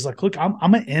myself as like, look,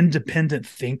 I'm an independent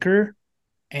thinker,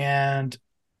 and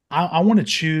I want to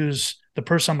choose the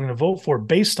person I'm going to vote for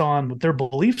based on what their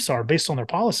beliefs are, based on their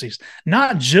policies,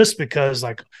 not just because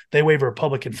like they wave a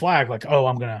Republican flag, like, oh,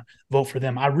 I'm going to vote for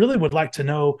them. I really would like to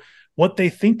know what they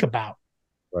think about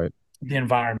the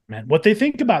environment, what they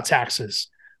think about taxes,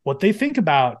 what they think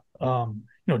about,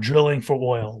 drilling for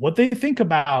oil, what they think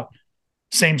about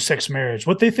same-sex marriage,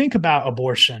 what they think about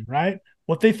abortion, right?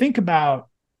 What they think about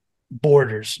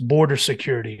border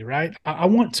security, right? I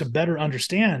want to better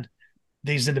understand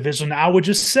these individuals. And I would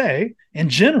just say, in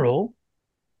general,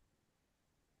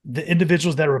 the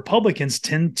individuals that are Republicans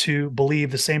tend to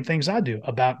believe the same things I do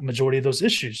about majority of those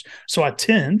issues. So I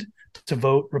tend to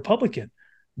vote Republican.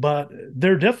 But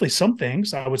there are definitely some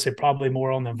things, I would say probably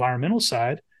more on the environmental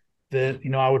side, that,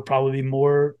 I would probably be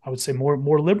more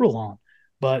liberal on.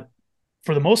 But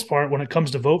for the most part, when it comes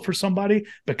to vote for somebody,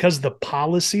 because the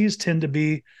policies tend to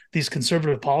be, these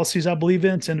conservative policies I believe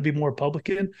in tend to be more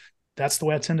Republican, that's the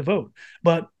way I tend to vote.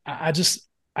 But I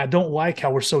don't like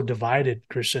how we're so divided,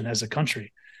 Christian, as a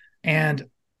country. And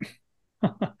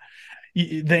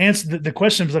the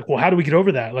question is like, well, how do we get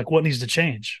over that? Like, what needs to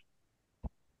change?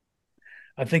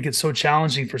 I think it's so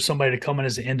challenging for somebody to come in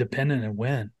as an independent and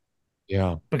win.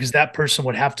 Yeah. Because that person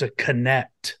would have to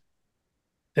connect.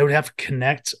 They would have to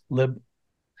connect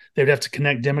they would have to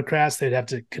connect Democrats. They'd have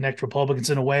to connect Republicans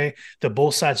in a way that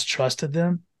both sides trusted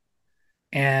them.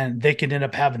 And they could end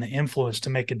up having the influence to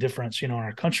make a difference, in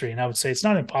our country. And I would say it's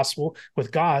not impossible with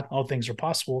God. All things are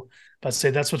possible. But I'd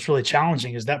say that's what's really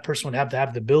challenging, is that person would have to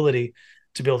have the ability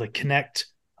to be able to connect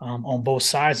on both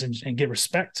sides and get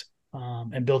respect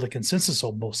and build a consensus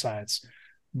on both sides.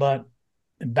 But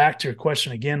back to your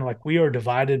question again, like, we are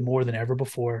divided more than ever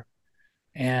before.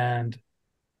 And,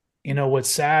 what's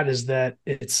sad is that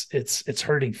it's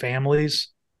hurting families.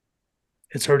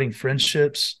 It's hurting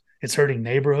friendships. It's hurting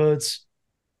neighborhoods.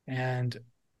 And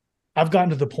I've gotten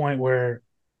to the point where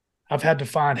I've had to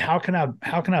find, how can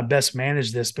I best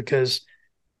manage this? Because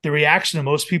the reaction of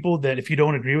most people, that if you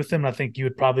don't agree with them, I think you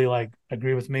would probably like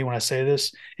agree with me when I say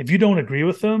this. If you don't agree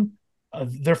with them,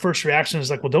 their first reaction is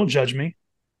like, well, don't judge me.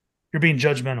 You're being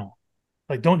judgmental.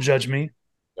 Like, don't judge me.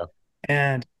 Yeah.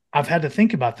 And I've had to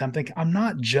think about that. I'm thinking, I'm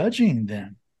not judging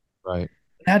them. Right.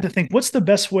 I had to think, what's the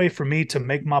best way for me to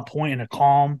make my point in a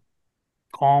calm,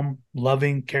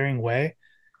 loving, caring way?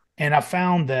 And I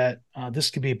found that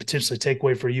this could be potentially a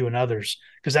takeaway for you and others,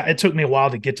 because it took me a while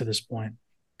to get to this point.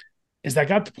 Is that I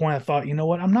got to the point I thought, you know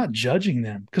what? I'm not judging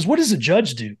them. Because what does a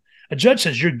judge do? A judge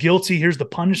says, you're guilty. Here's the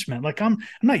punishment. Like, I'm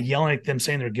not yelling at them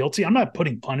saying they're guilty. I'm not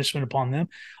putting punishment upon them.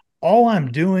 all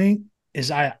I'm doing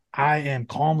is I am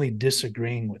calmly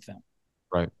disagreeing with them.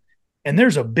 Right. And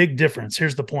there's a big difference.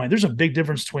 Here's the point. There's a big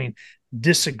difference between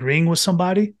disagreeing with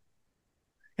somebody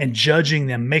and judging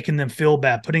them, making them feel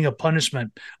bad, putting a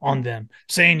punishment on them,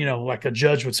 saying, like a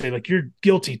judge would say, like, you're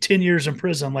guilty, 10 years in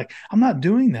prison. I'm like, I'm not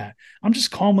doing that. I'm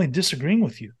just calmly disagreeing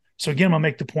with you. So again, I'll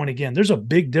make the point again. There's a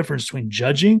big difference between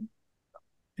judging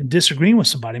and disagreeing with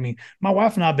somebody. I mean, my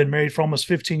wife and I have been married for almost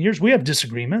 15 years. We have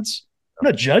disagreements. I'm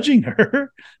not judging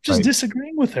her, just Right.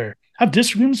 disagreeing with her. I have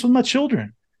disagreements with my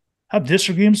children. I have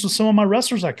disagreements with some of my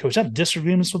wrestlers I coach. I have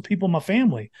disagreements with people in my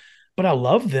family, but I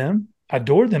love them. I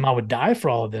adore them. I would die for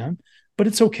all of them, but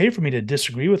it's okay for me to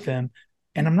disagree with them,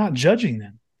 and I'm not judging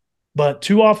them. But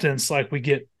too often it's like we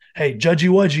get, hey, judgy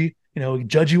wudgy,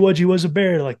 judgy wudgy was a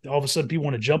bear. Like all of a sudden people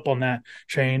want to jump on that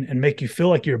train and make you feel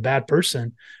like you're a bad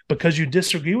person because you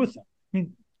disagree with them. I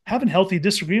mean, having healthy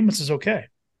disagreements is okay.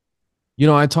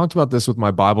 I talked about this with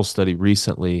my Bible study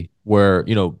recently where,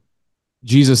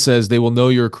 Jesus says they will know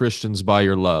you're Christians by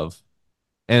your love.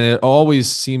 And it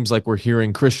always seems like we're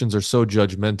hearing Christians are so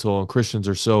judgmental and Christians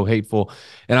are so hateful.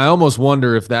 And I almost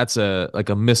wonder if that's a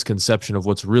misconception of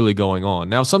what's really going on.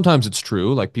 Now, sometimes it's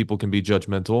true, like people can be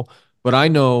judgmental, but I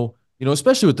know,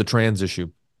 especially with the trans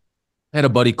issue, I had a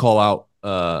buddy call out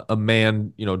a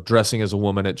man, dressing as a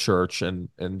woman at church and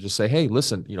just say, "Hey,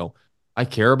 listen, I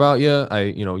care about you.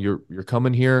 You're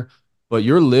coming here, but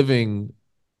you're living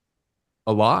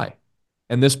a lie."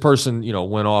 And this person,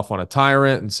 went off on a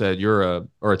tyrant and said or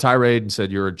a tirade and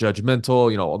said you're a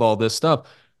judgmental, all this stuff.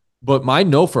 But I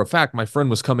know for a fact my friend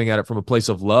was coming at it from a place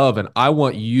of love, and I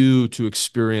want you to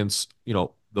experience,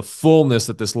 the fullness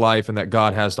that this life and that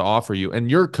God has to offer you. And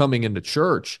you're coming into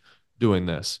church doing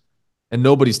this, and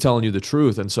nobody's telling you the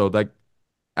truth. And so, like,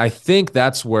 I think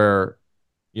that's where,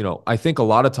 I think a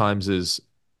lot of times is,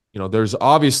 there's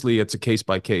obviously it's a case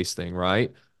by case thing,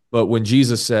 right? But when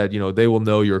Jesus said, they will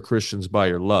know you're Christians by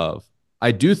your love,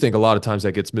 I do think a lot of times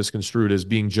that gets misconstrued as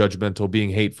being judgmental, being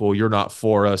hateful. You're not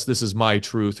for us. This is my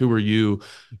truth. Who are you?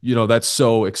 That's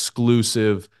so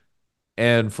exclusive.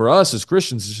 And for us as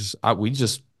Christians, it's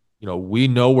just, we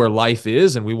know where life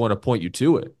is and we want to point you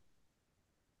to it.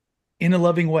 In a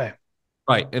loving way,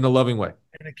 Right. In a loving way.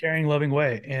 in a caring, loving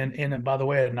way, and by the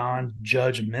way, a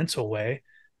non-judgmental way,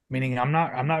 meaning I'm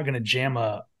not going to jam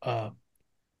a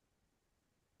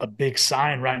big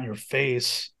sign right in your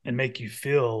face and make you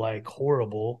feel like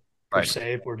horrible per Right.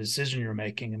 se for a decision you're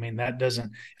making. I mean, that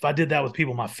doesn't, if I did that with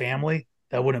people in my family,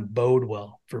 that wouldn't bode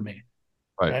well for me.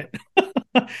 Right. Right.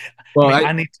 I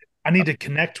Well, mean, I need to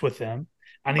connect with them.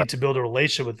 I need to build a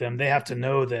relationship with them. They have to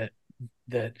know that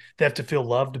they have to feel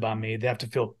loved by me. They have to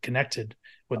feel connected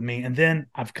with me. And then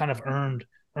I've kind of earned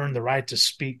the right to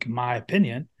speak my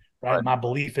opinion, right? right. My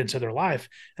belief into their life.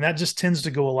 And that just tends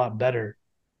to go a lot better,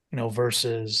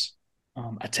 versus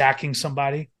attacking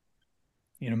somebody,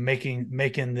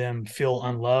 making them feel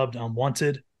unloved,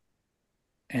 unwanted.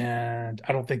 And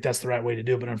I don't think that's the right way to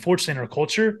do it. But unfortunately, in our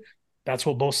culture, that's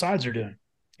what both sides are doing.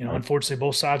 Right. Unfortunately,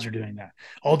 both sides are doing that.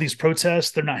 All these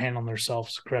protests, they're not handling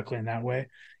themselves correctly in that way.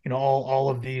 All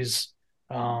of these,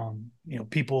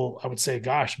 people, I would say,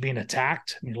 gosh, being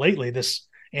attacked. I mean, lately, this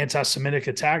anti-Semitic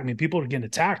attack, I mean, people are getting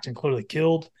attacked and clearly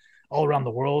killed all around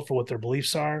the world for what their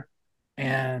beliefs are.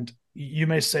 And you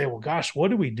may say, well, gosh,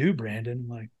 what do we do, Brandon?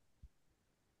 Like,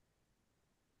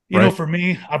 Right. for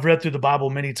me, I've read through the Bible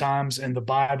many times, and the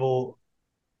Bible,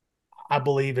 I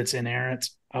believe it's inerrant.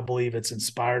 I believe it's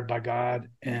inspired by God.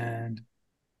 And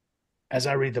as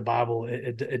I read the Bible,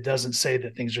 it doesn't say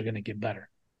that things are going to get better.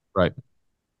 Right.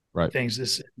 Right.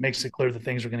 This makes it clear that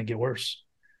things are going to get worse.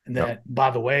 And Yep. that,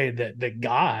 by the way, that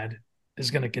God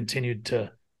is going to continue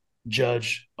to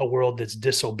judge a world that's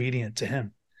disobedient to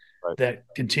him, Right. that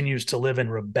continues to live in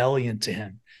rebellion to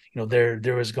him.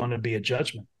 There is going to be a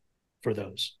judgment for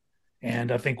those.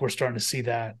 And I think we're starting to see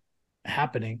that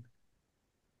happening.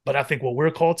 But I think what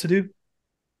we're called to do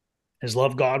is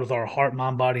love God with our heart,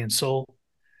 mind, body, and soul.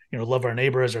 Love our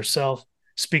neighbor as ourselves,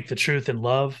 speak the truth in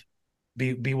love,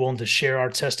 be willing to share our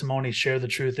testimony, share the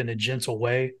truth in a gentle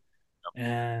way.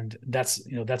 And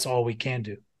that's all we can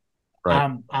do.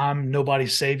 Right. I'm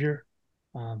nobody's savior.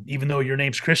 Even though your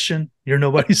name's Christian, you're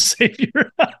nobody's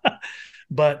savior.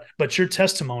 but your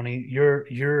testimony,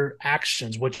 your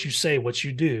actions, what you say, what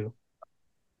you do,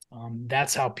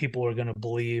 that's how people are going to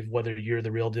believe whether you're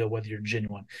the real deal, whether you're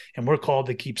genuine. And we're called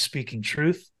to keep speaking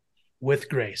truth with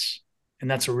grace. And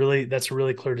that's a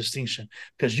really clear distinction,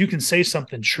 because you can say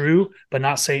something true, but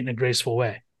not say it in a graceful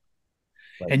way.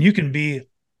 Right. And you can be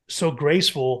so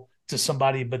graceful to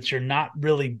somebody, but you're not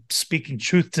really speaking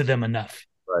truth to them enough.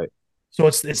 Right. So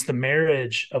it's the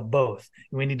marriage of both.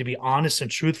 We need to be honest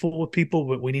and truthful with people,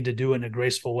 but we need to do it in a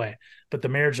graceful way. But the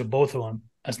marriage of both of them,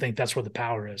 I think that's where the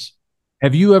power is.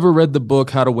 Have you ever read the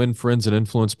book How to Win Friends and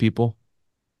Influence People?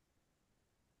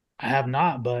 I have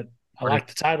not, but I like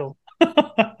the title.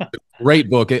 Great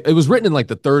book. It was written in like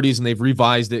the 30s, and they've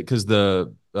revised it because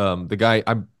the guy,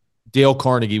 I'm Dale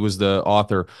Carnegie was the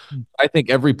author. I think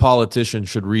every politician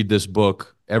should read this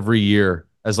book every year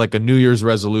as like a New Year's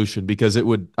resolution, because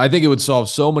I think it would solve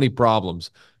so many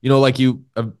problems. Like you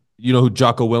know who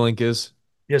Jocko Willink is?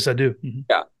 Yes, I do. Mm-hmm.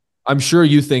 Yeah. I'm sure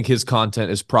you think his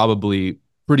content is probably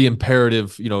pretty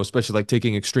imperative, especially like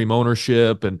taking extreme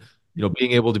ownership and,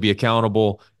 being able to be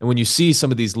accountable. And when you see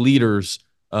some of these leaders,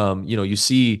 you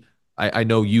see, I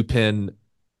know UPenn,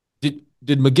 did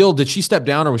McGill, did she step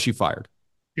down or was she fired?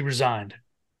 He resigned.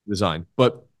 Resigned.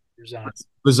 But Resigned.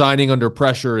 resigning under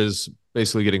pressure is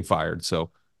basically getting fired. So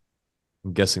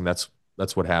I'm guessing that's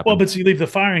what Well, happened. but you leave the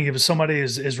firing if somebody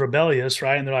is rebellious,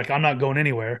 right? And they're like, I'm not going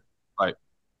anywhere. Right.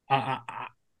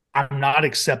 I'm not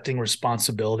accepting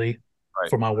responsibility Right.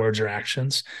 for my words or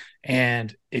actions.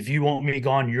 And if you want me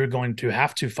gone, you're going to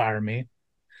have to fire me.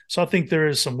 So I think there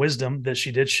is some wisdom that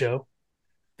she did show,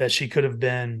 that she could have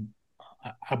been,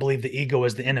 I believe, The Ego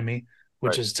is the Enemy,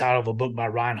 which Right. is the title of a book by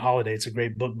Ryan Holiday. It's a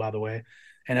great book, by the way.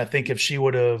 And I think if she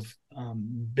would have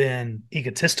been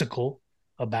egotistical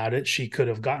about it, she could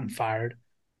have gotten fired.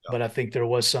 Yeah. But I think there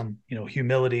was some,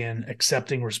 humility and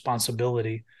accepting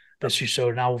responsibility that she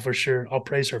showed. And I will for sure, I'll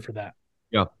praise her for that.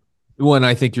 Yeah. Well, and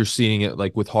I think you're seeing it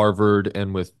like with Harvard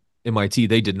and with MIT.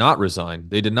 They did not resign.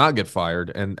 They did not get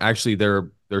fired. And actually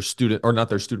their student, or not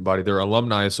their student body, their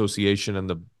alumni association and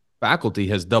the faculty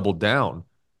has doubled down.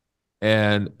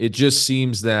 And it just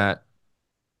seems that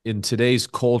in today's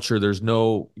culture, there's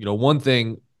no,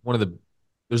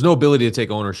 there's no ability to take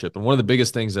ownership. And one of the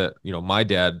biggest things that,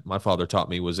 my father taught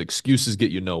me was excuses get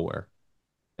you nowhere.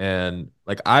 And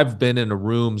like I've been in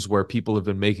rooms where people have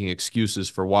been making excuses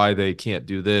for why they can't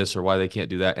do this or why they can't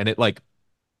do that. And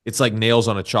it's like nails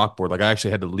on a chalkboard. Like I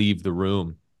actually had to leave the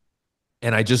room.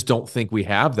 And I just don't think we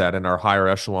have that in our higher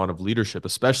echelon of leadership,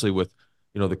 especially with,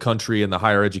 the country and the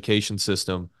higher education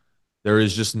system. There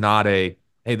is just not a,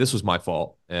 hey, this was my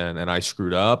fault and I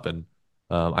screwed up, and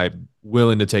I'm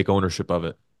willing to take ownership of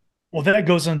it. Well, that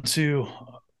goes into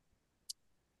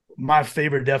my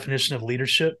favorite definition of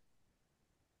leadership.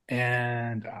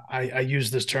 And I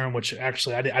use this term, which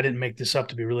actually I didn't make this up,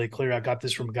 to be really clear. I got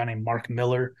this from a guy named Mark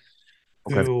Miller,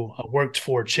 who worked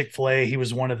for Chick-fil-A. He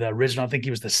was one of the original, I think he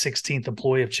was the 16th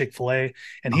employee of Chick-fil-A.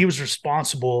 And he was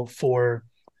responsible for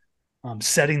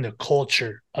setting the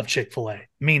culture of Chick-fil-A.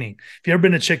 Meaning, if you've ever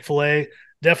been to Chick-fil-A,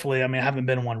 definitely, I mean, I haven't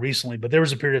been one recently, but there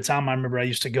was a period of time I remember I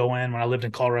used to go in when I lived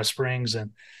in Colorado Springs.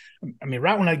 And I mean,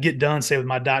 right when I get done, say with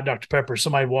my Diet Dr. Pepper,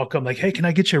 somebody would walk up like, hey, can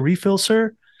I get you a refill,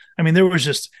 sir? I mean, there was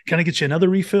just, can I get you another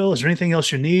refill? Is there anything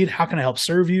else you need? How can I help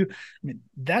serve you? I mean,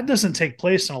 that doesn't take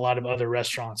place in a lot of other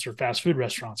restaurants or fast food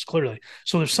restaurants, clearly.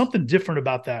 So there's something different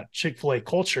about that Chick-fil-A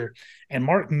culture. And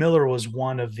Mark Miller was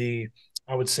one of the,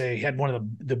 I would say, had one of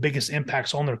the biggest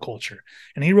impacts on their culture.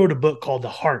 And he wrote a book called The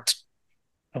Heart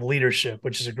of Leadership,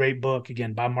 which is a great book,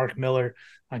 again, by Mark Miller.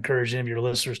 I encourage any of your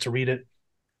listeners to read it.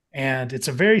 And it's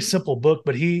a very simple book,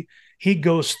 but he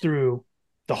goes through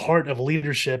the heart of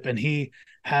leadership, and he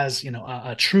has,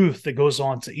 a truth that goes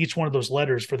on to each one of those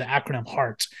letters for the acronym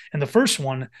HEART. And the first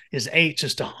one is H,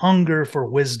 is to hunger for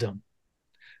wisdom.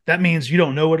 That means you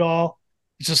don't know it all.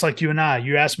 It's just like you and I.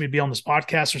 You asked me to be on this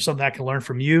podcast or something I can learn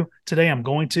from you today. I'm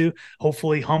going to.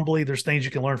 Hopefully, humbly, there's things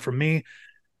you can learn from me.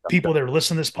 People that are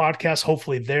listening to this podcast,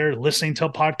 hopefully they're listening to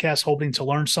a podcast, hoping to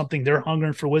learn something. They're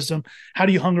hungering for wisdom. How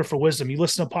do you hunger for wisdom? You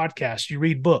listen to podcasts, you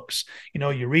read books,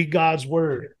 you read God's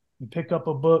word, you pick up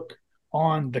a book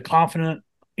on the confident,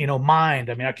 mind.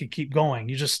 I mean, I could keep going.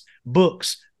 You just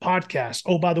books, podcasts.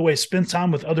 Oh, by the way, spend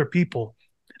time with other people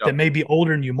that may be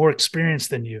older than you, more experienced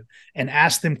than you, and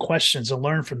ask them questions and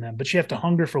learn from them. But you have to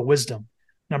hunger for wisdom.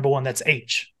 Number one, that's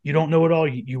H. You don't know it all.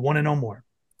 You want to know more.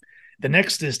 The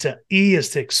next is to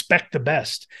expect the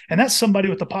best. And that's somebody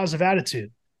with a positive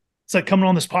attitude. It's like coming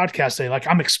on this podcast today. Like,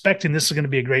 I'm expecting this is going to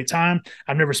be a great time.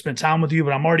 I've never spent time with you,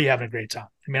 but I'm already having a great time.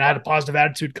 I mean, I had a positive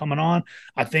attitude coming on.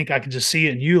 I think I can just see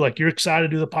it in you. Like, you're excited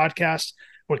to do the podcast.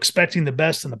 We're expecting the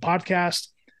best in the podcast.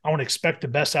 I want to expect the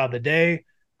best out of the day.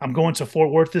 I'm going to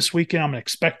Fort Worth this weekend. I'm going to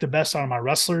expect the best out of my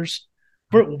wrestlers.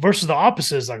 Versus the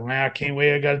opposite is like, man, I can't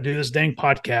wait. I got to do this dang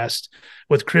podcast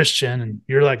with Christian. And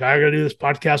you're like, I got to do this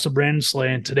podcast with Brandon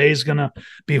Slay. And today's going to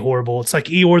be horrible. It's like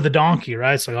Eeyore the donkey,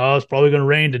 right? It's like, oh, it's probably going to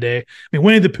rain today. I mean,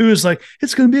 Winnie the Pooh is like,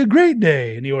 it's going to be a great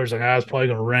day. And Eeyore's like, oh, it's probably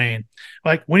going to rain.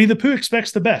 Like, Winnie the Pooh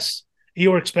expects the best.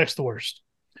 Eeyore expects the worst.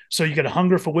 So you got a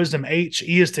hunger for wisdom, H.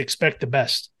 E is to expect the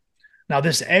best. Now,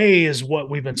 this A is what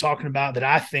we've been talking about that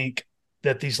I think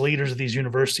that these leaders of these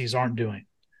universities aren't doing.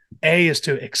 A is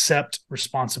to accept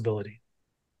responsibility.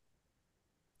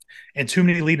 And too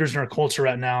many leaders in our culture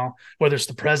right now, whether it's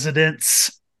the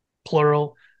presidents,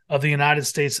 plural, of the United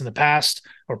States in the past,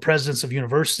 or presidents of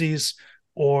universities,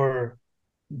 or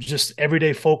just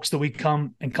everyday folks that we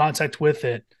come in contact with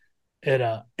at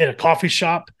a coffee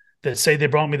shop that say they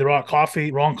brought me the wrong coffee,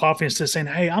 instead of saying,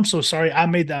 "Hey, I'm so sorry, I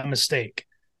made that mistake."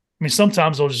 I mean,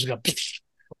 sometimes they'll just go,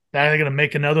 now they're going to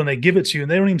make another, and they give it to you, and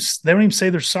they don't even say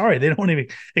they're sorry. They don't even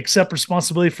accept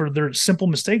responsibility for their simple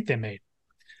mistake they made.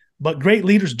 But great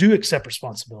leaders do accept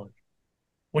responsibility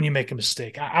when you make a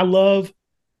mistake. I love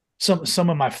some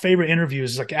of my favorite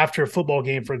interviews, like after a football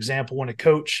game, for example, when a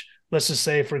coach, let's just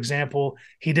say, for example,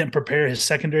 he didn't prepare his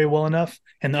secondary well enough,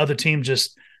 and the other team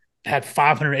just had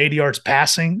 580 yards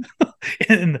passing,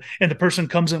 and the person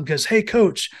comes in and goes, "Hey,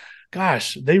 coach,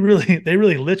 gosh, they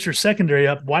really lit your secondary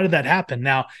up. Why did that happen?"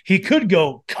 Now he could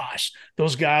go, "Gosh,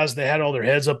 those guys, they had all their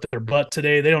heads up their butt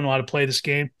today. They don't know how to play this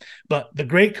game." But the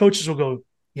great coaches will go,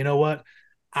 "You know what?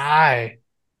 I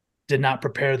did not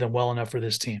prepare them well enough for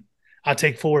this team. I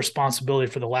take full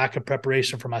responsibility for the lack of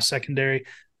preparation for my secondary.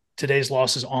 Today's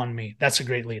loss is on me." That's a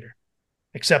great leader.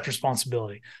 Accept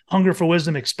responsibility. Hunger for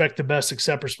wisdom, expect the best,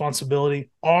 accept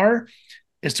responsibility. R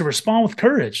is to respond with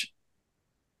courage.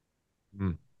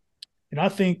 Mm. And I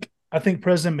think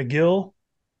President McGill,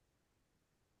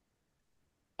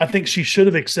 I think she should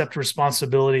have accepted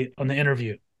responsibility on the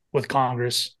interview with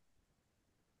Congress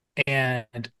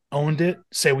and owned it,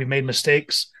 say we made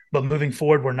mistakes, but moving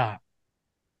forward, we're not.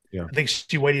 Yeah. I think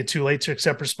she waited too late to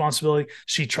accept responsibility.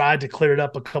 She tried to clear it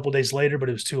up a couple days later, but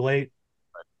it was too late.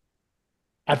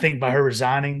 I think by her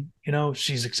resigning,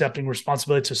 she's accepting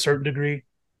responsibility to a certain degree,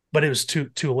 but it was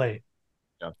too late.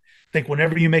 Yeah. I think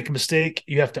whenever you make a mistake,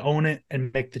 you have to own it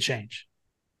and make the change.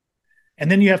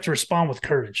 And then you have to respond with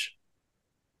courage.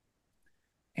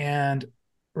 And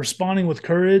responding with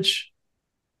courage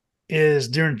is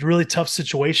during really tough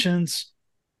situations.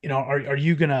 Are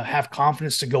you going to have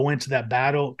confidence to go into that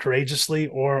battle courageously,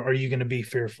 or are you going to be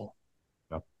fearful?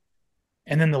 Yeah.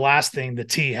 And then the last thing, the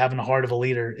T, having the heart of a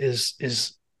leader, is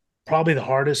probably the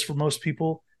hardest for most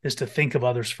people, is to think of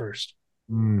others first.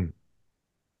 Mm.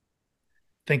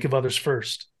 Think of others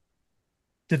first.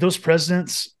 Did those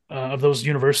presidents of those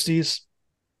universities,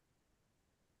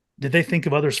 did they think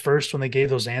of others first when they gave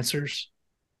those answers?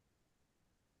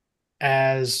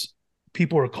 As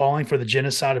people were calling for the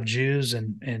genocide of Jews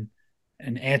and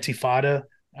Antifada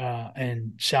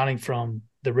and shouting from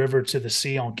the river to the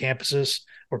sea on campuses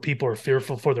where people are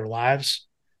fearful for their lives,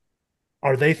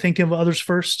 are they thinking of others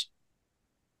first?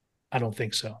 I don't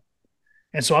think so.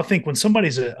 And so I think when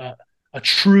somebody's a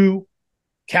true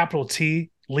capital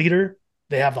T leader,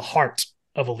 they have the heart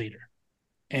of a leader.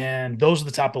 And those are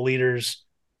the type of leaders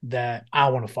that I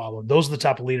want to follow. Those are the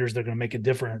type of leaders that are going to make a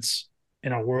difference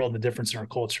in our world and the difference in our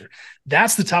culture.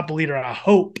 That's the type of leader I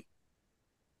hope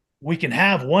we can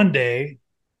have one day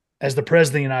as the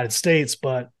president of the United States.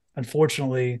 But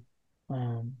unfortunately,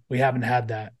 we haven't had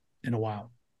that in a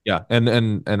while. Yeah,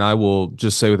 and I will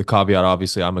just say with a caveat,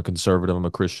 obviously I'm a conservative, I'm a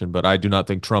Christian, but I do not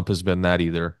think Trump has been that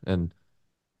either. And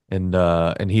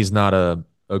he's not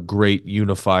a great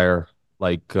unifier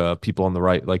like people on the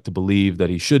right like to believe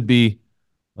that he should be.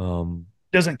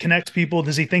 Doesn't connect people.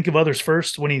 Does he think of others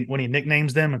first when he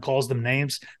nicknames them and calls them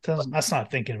names? That's not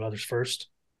thinking of others first.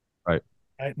 Right.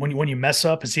 Right. When you mess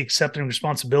up, is he accepting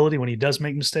responsibility when he does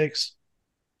make mistakes?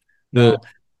 The No.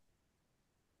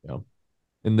 you know,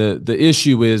 and the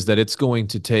issue is that it's going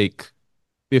to take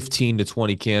 15 to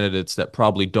 20 candidates that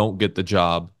probably don't get the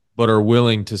job, but are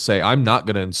willing to say, I'm not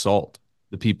going to insult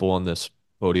the people on this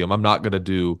podium. I'm not going to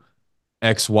do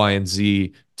X, Y, and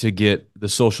Z to get the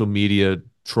social media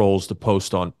trolls to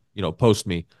post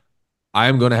me. I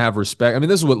am going to have respect. I mean,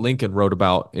 this is what Lincoln wrote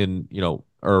about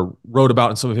or wrote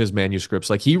about in some of his manuscripts.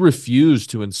 Like, he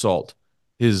refused to insult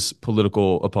his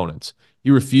political opponents. He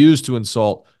refused to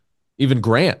insult even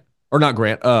Grant, or not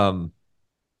Grant.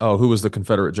 Who was the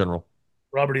Confederate general?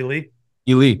 Robert E. Lee.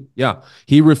 E. Lee. Yeah.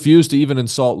 He refused to even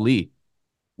insult Lee,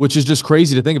 which is just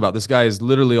crazy to think about. This guy is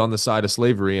literally on the side of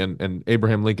slavery, and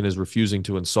Abraham Lincoln is refusing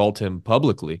to insult him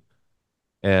publicly.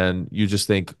 And you just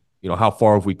think, how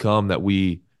far have we come that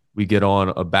we get on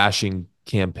a bashing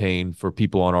campaign for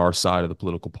people on our side of the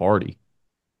political party?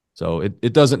 So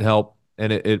it doesn't help.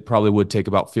 And it probably would take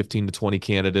about 15 to 20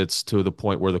 candidates to the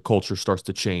point where the culture starts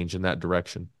to change in that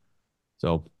direction.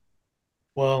 So,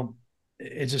 well,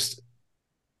 it just,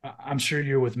 I'm sure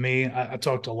you're with me. I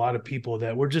talked to a lot of people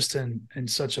that were just in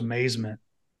such amazement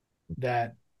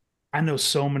that I know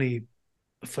so many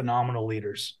phenomenal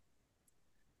leaders.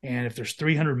 And if there's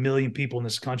 300 million people in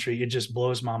this country, it just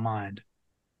blows my mind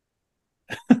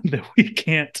that we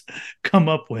can't come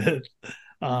up with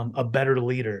a better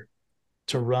leader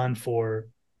to run for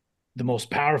the most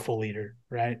powerful leader,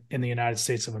 right, in the United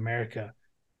States of America.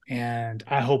 And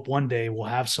I hope one day we'll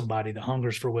have somebody that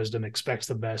hungers for wisdom, expects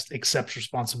the best, accepts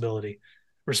responsibility,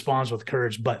 responds with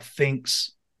courage, but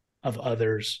thinks of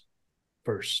others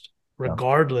first, Yeah.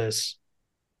 regardless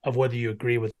of whether you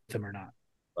agree with them or not.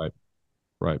 Right.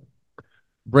 Right.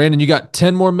 Brandon, you got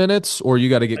 10 more minutes or you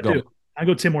got to get going? I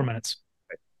go 10 more minutes.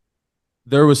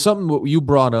 There was something you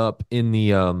brought up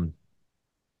in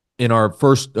our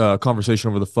first conversation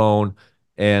over the phone,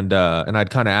 and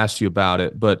I'd kind of asked you about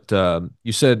it, but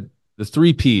you said the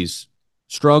three P's: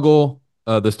 struggle,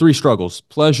 the three struggles: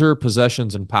 pleasure,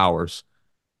 possessions, and powers.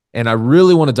 And I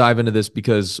really want to dive into this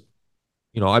because,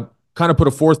 I kind of put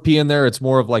a fourth P in there. It's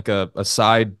more of like a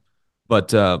side,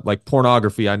 but like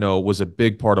pornography, I know was a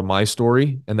big part of my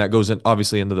story, and that goes in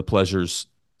obviously into the pleasures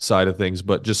side of things,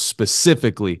 but just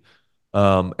specifically,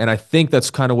 and I think that's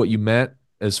kind of what you meant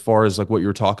as far as like what you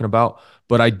were talking about.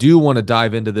 But I do want to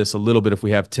dive into this a little bit if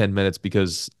we have 10 minutes,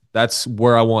 because that's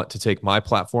where I want to take my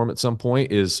platform at some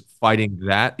point, is fighting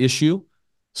that issue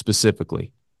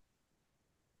specifically.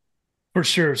 For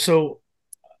sure. So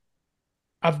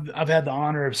I've had the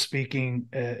honor of speaking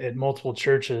at multiple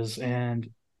churches, and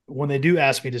when they do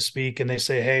ask me to speak and they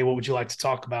say, "Hey, what would you like to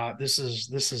talk about?" This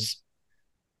is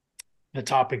the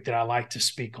topic that I like to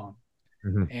speak on.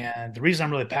 Mm-hmm. And the reason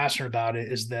I'm really passionate about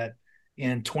it is that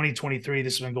in 2023,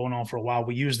 this has been going on for a while.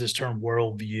 We use this term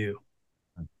worldview.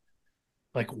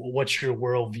 Like, what's your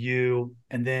worldview?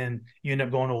 And then you end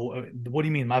up going, what do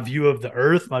you mean? My view of the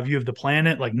earth, my view of the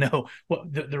planet? Like, no,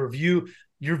 what the review,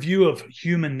 your view of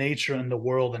human nature and the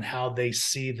world and how they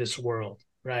see this world,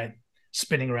 right?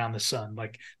 Spinning around the sun,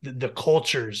 like the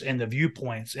cultures and the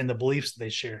viewpoints and the beliefs that they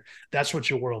share. That's what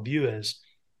your worldview is.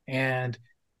 And,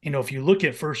 if you look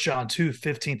at 1 John 2,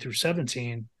 15 through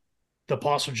 17, the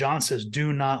Apostle John says,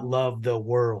 do not love the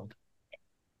world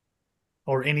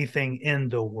or anything in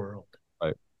the world.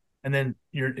 Right. And then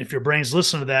if your brain's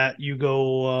listening to that, you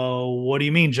go, what do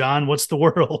you mean, John? What's the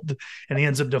world? And he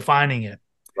ends up defining it.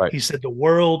 Right. He said the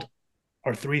world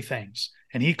are three things.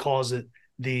 And he calls it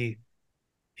the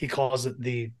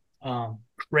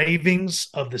cravings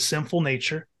of the sinful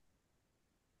nature.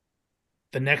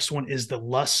 The next one is the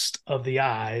lust of the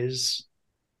eyes.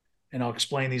 And I'll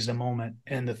explain these in a moment.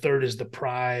 And the third is the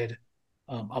pride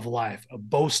of life, a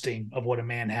boasting of what a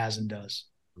man has and does.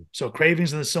 So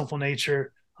cravings of the sinful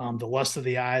nature, the lust of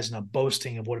the eyes, and a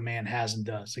boasting of what a man has and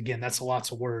does. Again, that's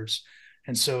lots of words.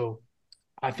 And so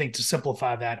I think to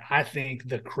simplify that, I think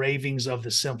the cravings of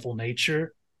the sinful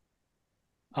nature,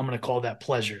 I'm going to call that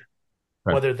pleasure,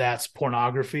 right? Whether that's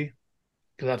pornography,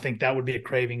 because I think that would be a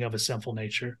craving of a sinful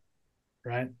nature,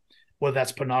 right? Whether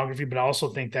that's pornography, but I also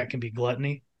think that can be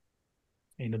gluttony.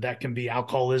 That can be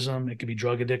alcoholism. It could be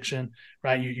drug addiction,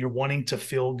 right? You're wanting to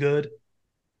feel good,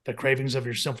 the cravings of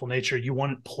your sinful nature. You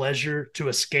want pleasure to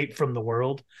escape from the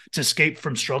world, to escape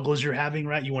from struggles you're having,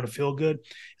 right? You want to feel good.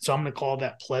 So I'm going to call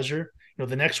that pleasure.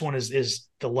 The next one is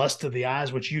the lust of the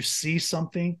eyes, which you see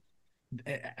something.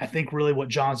 I think really what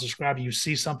John's describing, you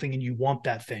see something and you want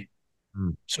that thing.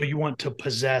 So you want to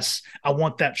possess. I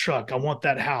want that truck. I want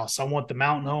that house. I want the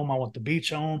mountain home. I want the beach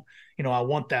home. I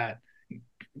want that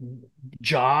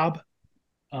job.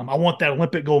 I want that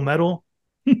Olympic gold medal.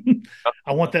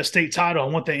 I want that state title.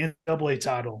 I want the NCAA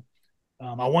title.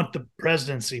 I want the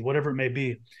presidency, whatever it may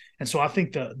be. And so I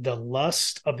think the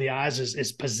lust of the eyes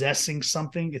is possessing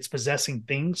something. It's possessing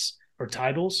things or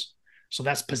titles. So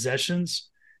that's possessions.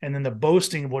 And then the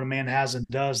boasting of what a man has and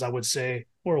does, I would say,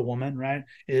 or a woman, right,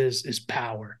 is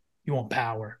power. You want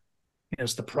power.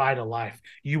 It's the pride of life.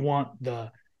 You want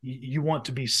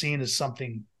to be seen as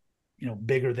something,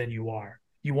 bigger than you are.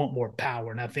 You want more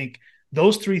power. And I think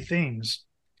those three things,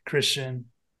 Christian,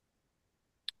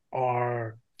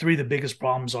 are three of the biggest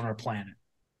problems on our planet,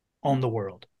 on the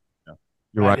world. Yeah.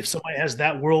 You're right. If somebody has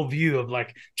that worldview of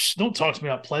like, don't talk to me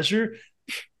about pleasure.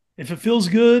 If it feels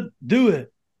good, do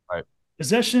it. Right.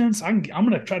 Possessions, I'm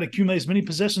going to try to accumulate as many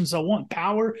possessions as I want.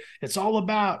 Power, it's all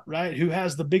about, right, who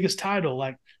has the biggest title.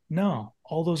 Like, no,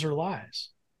 all those are lies.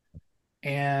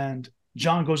 And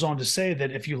John goes on to say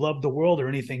that if you love the world or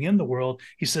anything in the world,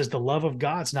 he says the love of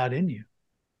God's not in you.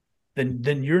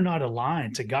 Then you're not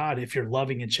aligned to God if you're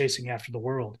loving and chasing after the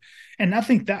world. And I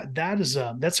think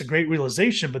that's a great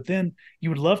realization. But then you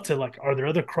would love to, like, are there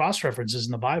other cross references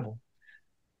in the Bible?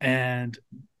 And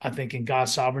I think in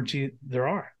God's sovereignty there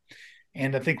are.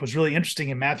 And I think what's really interesting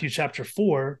in Matthew chapter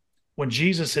 4, when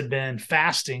Jesus had been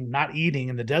fasting, not eating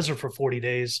in the desert for 40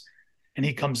 days, and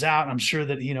he comes out, I'm sure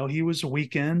that, he was a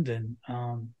weekend, and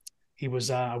he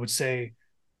was, I would say,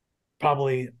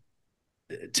 probably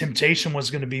temptation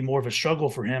was going to be more of a struggle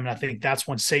for him. And I think that's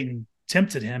when Satan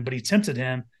tempted him, but he tempted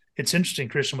him. It's interesting,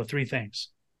 Christian, with three things.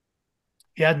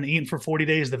 He hadn't eaten for 40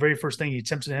 days. The very first thing he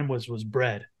tempted him was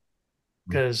bread.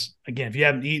 Because again, if you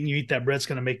haven't eaten, you eat that bread, it's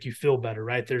going to make you feel better,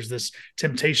 right? There's this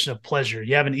temptation of pleasure.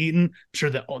 You haven't eaten, I'm sure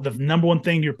that the number one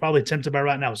thing you're probably tempted by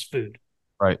right now is food.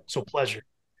 Right. So pleasure.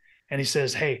 And he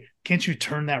says, hey, can't you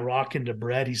turn that rock into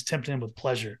bread? He's tempting him with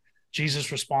pleasure.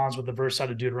 Jesus responds with the verse out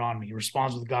of Deuteronomy. He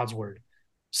responds with God's word.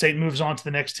 Satan moves on to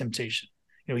the next temptation.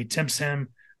 He tempts him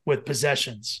with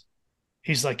possessions.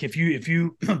 He's like, if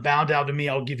you bow down to me,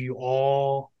 I'll give you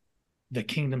all the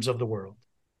kingdoms of the world.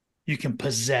 You can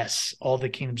possess all the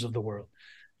kingdoms of the world.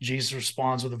 Jesus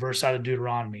responds with a verse out of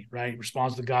Deuteronomy, right? He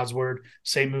responds to God's word.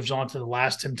 Satan moves on to the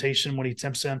last temptation when he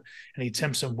tempts him, and he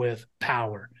tempts him with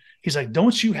power. He's like,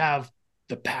 don't you have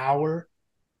the power,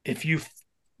 if you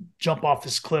jump off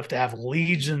this cliff, to have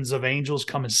legions of angels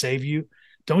come and save you?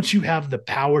 Don't you have the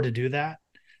power to do that?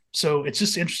 So it's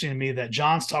just interesting to me that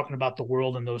John's talking about the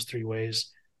world in those three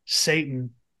ways.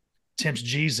 Satan tempts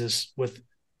Jesus with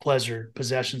pleasure,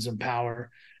 possessions, and power.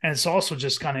 And it's also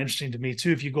just kind of interesting to me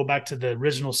too, if you go back to the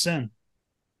original sin,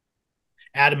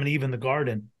 Adam and Eve in the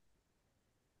garden,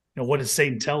 what did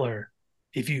Satan tell her?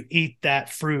 If you eat that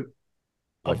fruit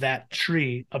of that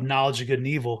tree of knowledge of good and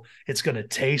evil, it's going to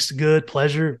taste good.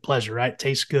 Pleasure, right?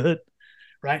 Taste good,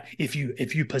 right? If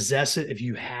you possess it, if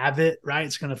you have it, right,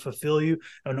 it's going to fulfill you.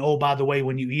 And oh, by the way,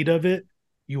 when you eat of it,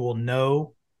 you will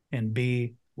know and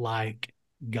be like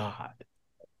God.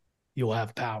 You'll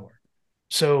have power.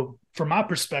 So from my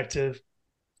perspective,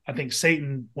 I think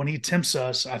Satan, when he tempts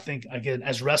us, I think, again,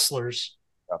 as wrestlers,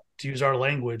 to use our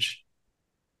language,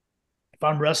 if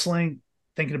I'm wrestling,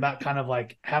 thinking about kind of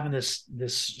like having this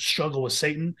struggle with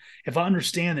Satan, if I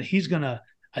understand that he's going to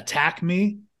attack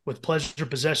me with pleasure,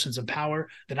 possessions, and power,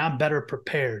 then I'm better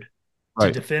prepared to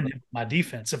defend him, my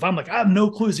defense. If I'm like, I have no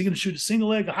clue, is he going to shoot a single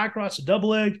leg, a high cross, a double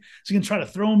leg? Is he going to try to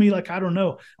throw me? Like, I don't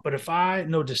know. But if I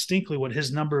know distinctly what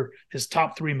his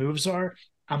top three moves are,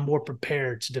 I'm more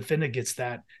prepared to defend against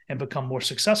that and become more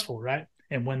successful, right?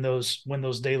 And win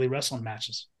those daily wrestling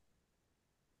matches.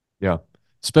 Yeah.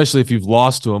 Especially if you've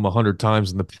lost to him 100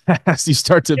 times in the past, you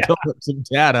start to build up some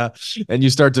data and you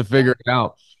start to figure it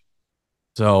out.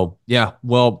 So, yeah.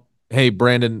 Well, hey,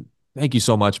 Brandon, thank you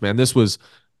so much, man.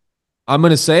 I'm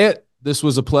going to say it. This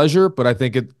was a pleasure, but I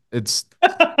think it's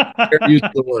fair use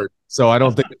of the word. So I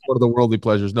don't think it's one of the worldly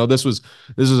pleasures. No, this was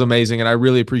amazing. And I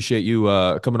really appreciate you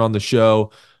coming on the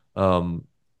show.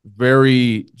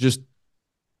 Very just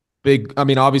big. I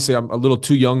mean, obviously I'm a little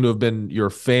too young to have been your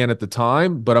fan at the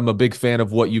time, but I'm a big fan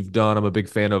of what you've done. I'm a big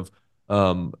fan of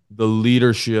the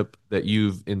leadership that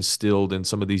you've instilled in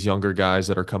some of these younger guys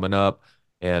that are coming up.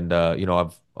 And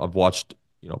I've watched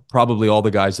probably all the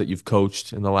guys that you've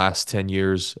coached in the last 10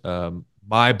 years.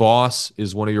 My boss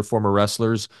is one of your former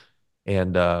wrestlers,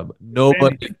 and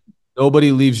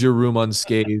nobody leaves your room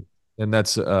unscathed, and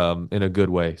that's in a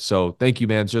good way. So thank you,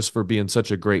 man, just for being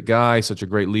such a great guy, such a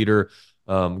great leader,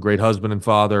 great husband and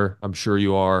father. I'm sure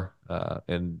you are,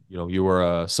 and you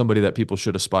are somebody that people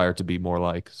should aspire to be more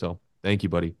like. So thank you,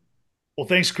 buddy. Well,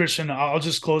 thanks, Christian. I'll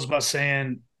just close by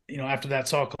saying, after that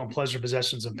talk on pleasure,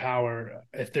 possessions, and power,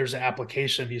 if there's an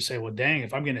application, if you say, well, dang,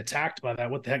 if I'm getting attacked by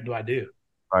that, what the heck do I do?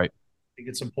 Right. I think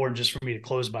it's important just for me to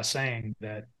close by saying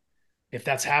that if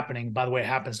that's happening, by the way, it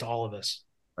happens to all of us.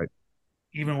 Right.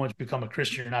 Even when you become a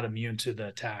Christian, you're not immune to the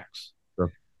attacks.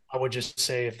 Sure. I would just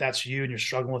say if that's you and you're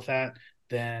struggling with that,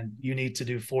 then you need to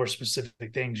do 4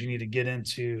 specific things. You need to get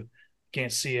into,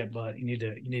 can't see it, but you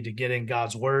need to get in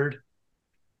God's word,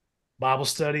 Bible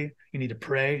study. You need to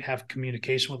pray, have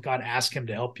communication with God, ask him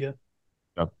to help you.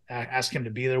 Yep. Ask him to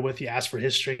be there with you, ask for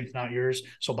his strength, not yours.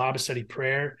 So Bible study,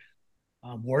 prayer,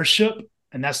 worship.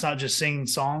 And that's not just singing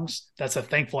songs. That's a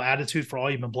thankful attitude for all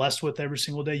you've been blessed with every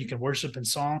single day. You can worship in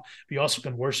song, but you also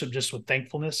can worship just with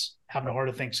thankfulness, having a heart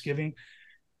of thanksgiving.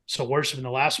 So worship. And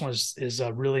the last one is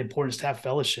really important, is to have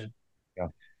fellowship. Yeah.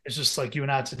 It's just like you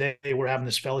and I today, we're having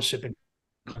this fellowship and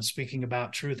speaking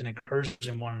about truth and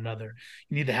encouraging one another.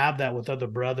 You need to have that with other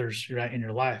brothers, right, in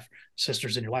your life,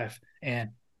 sisters in your life, and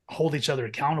hold each other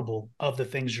accountable of the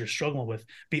things you're struggling with.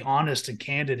 Be honest and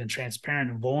candid and transparent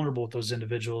and vulnerable with those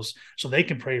individuals so they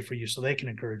can pray for you, so they can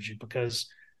encourage you, because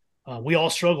we all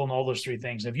struggle in all those 3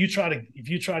 things. If you try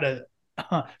to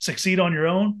succeed on your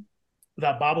own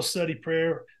without Bible study,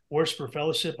 prayer, worship, or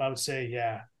fellowship, I would say,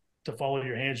 to follow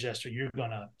your hand gesture, you're going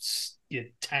to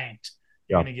get tanked.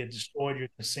 You're going to get destroyed. You're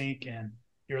going to sink, and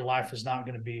your life is not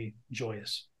going to be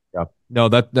joyous. Yeah. No,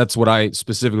 that's what I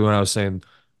specifically when I was saying,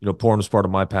 porn was part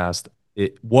of my past.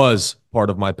 It was part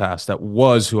of my past. That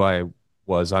was who I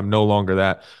was. I'm no longer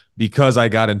that because I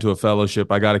got into a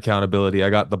fellowship. I got accountability. I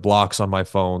got the blocks on my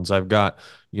phones. I've got,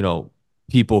 you know,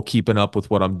 people keeping up with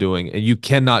what I'm doing. And you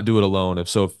cannot do it alone.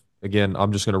 If again,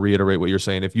 I'm just going to reiterate what you're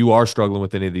saying. If you are struggling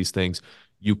with any of these things,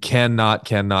 you cannot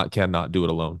do it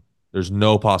alone. There's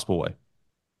no possible way.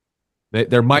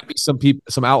 There might be some people,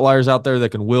 some outliers out there that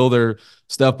can will their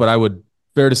stuff, but I would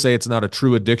fair to say it's not a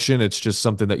true addiction. It's just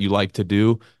something that you like to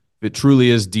do. If it truly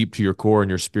is deep to your core and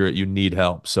your spirit, you need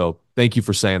help. So thank you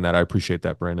for saying that. I appreciate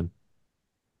that, Brandon.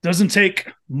 Doesn't take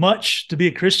much to be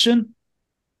a Christian.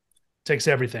 It takes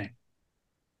everything.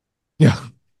 Yeah.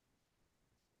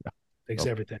 Takes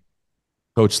everything.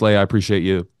 Coach Slay, I appreciate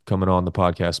you coming on the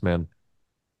podcast, man.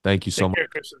 Thank you so Take much. care,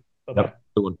 Christian. Bye bye. Yep.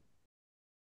 Good one.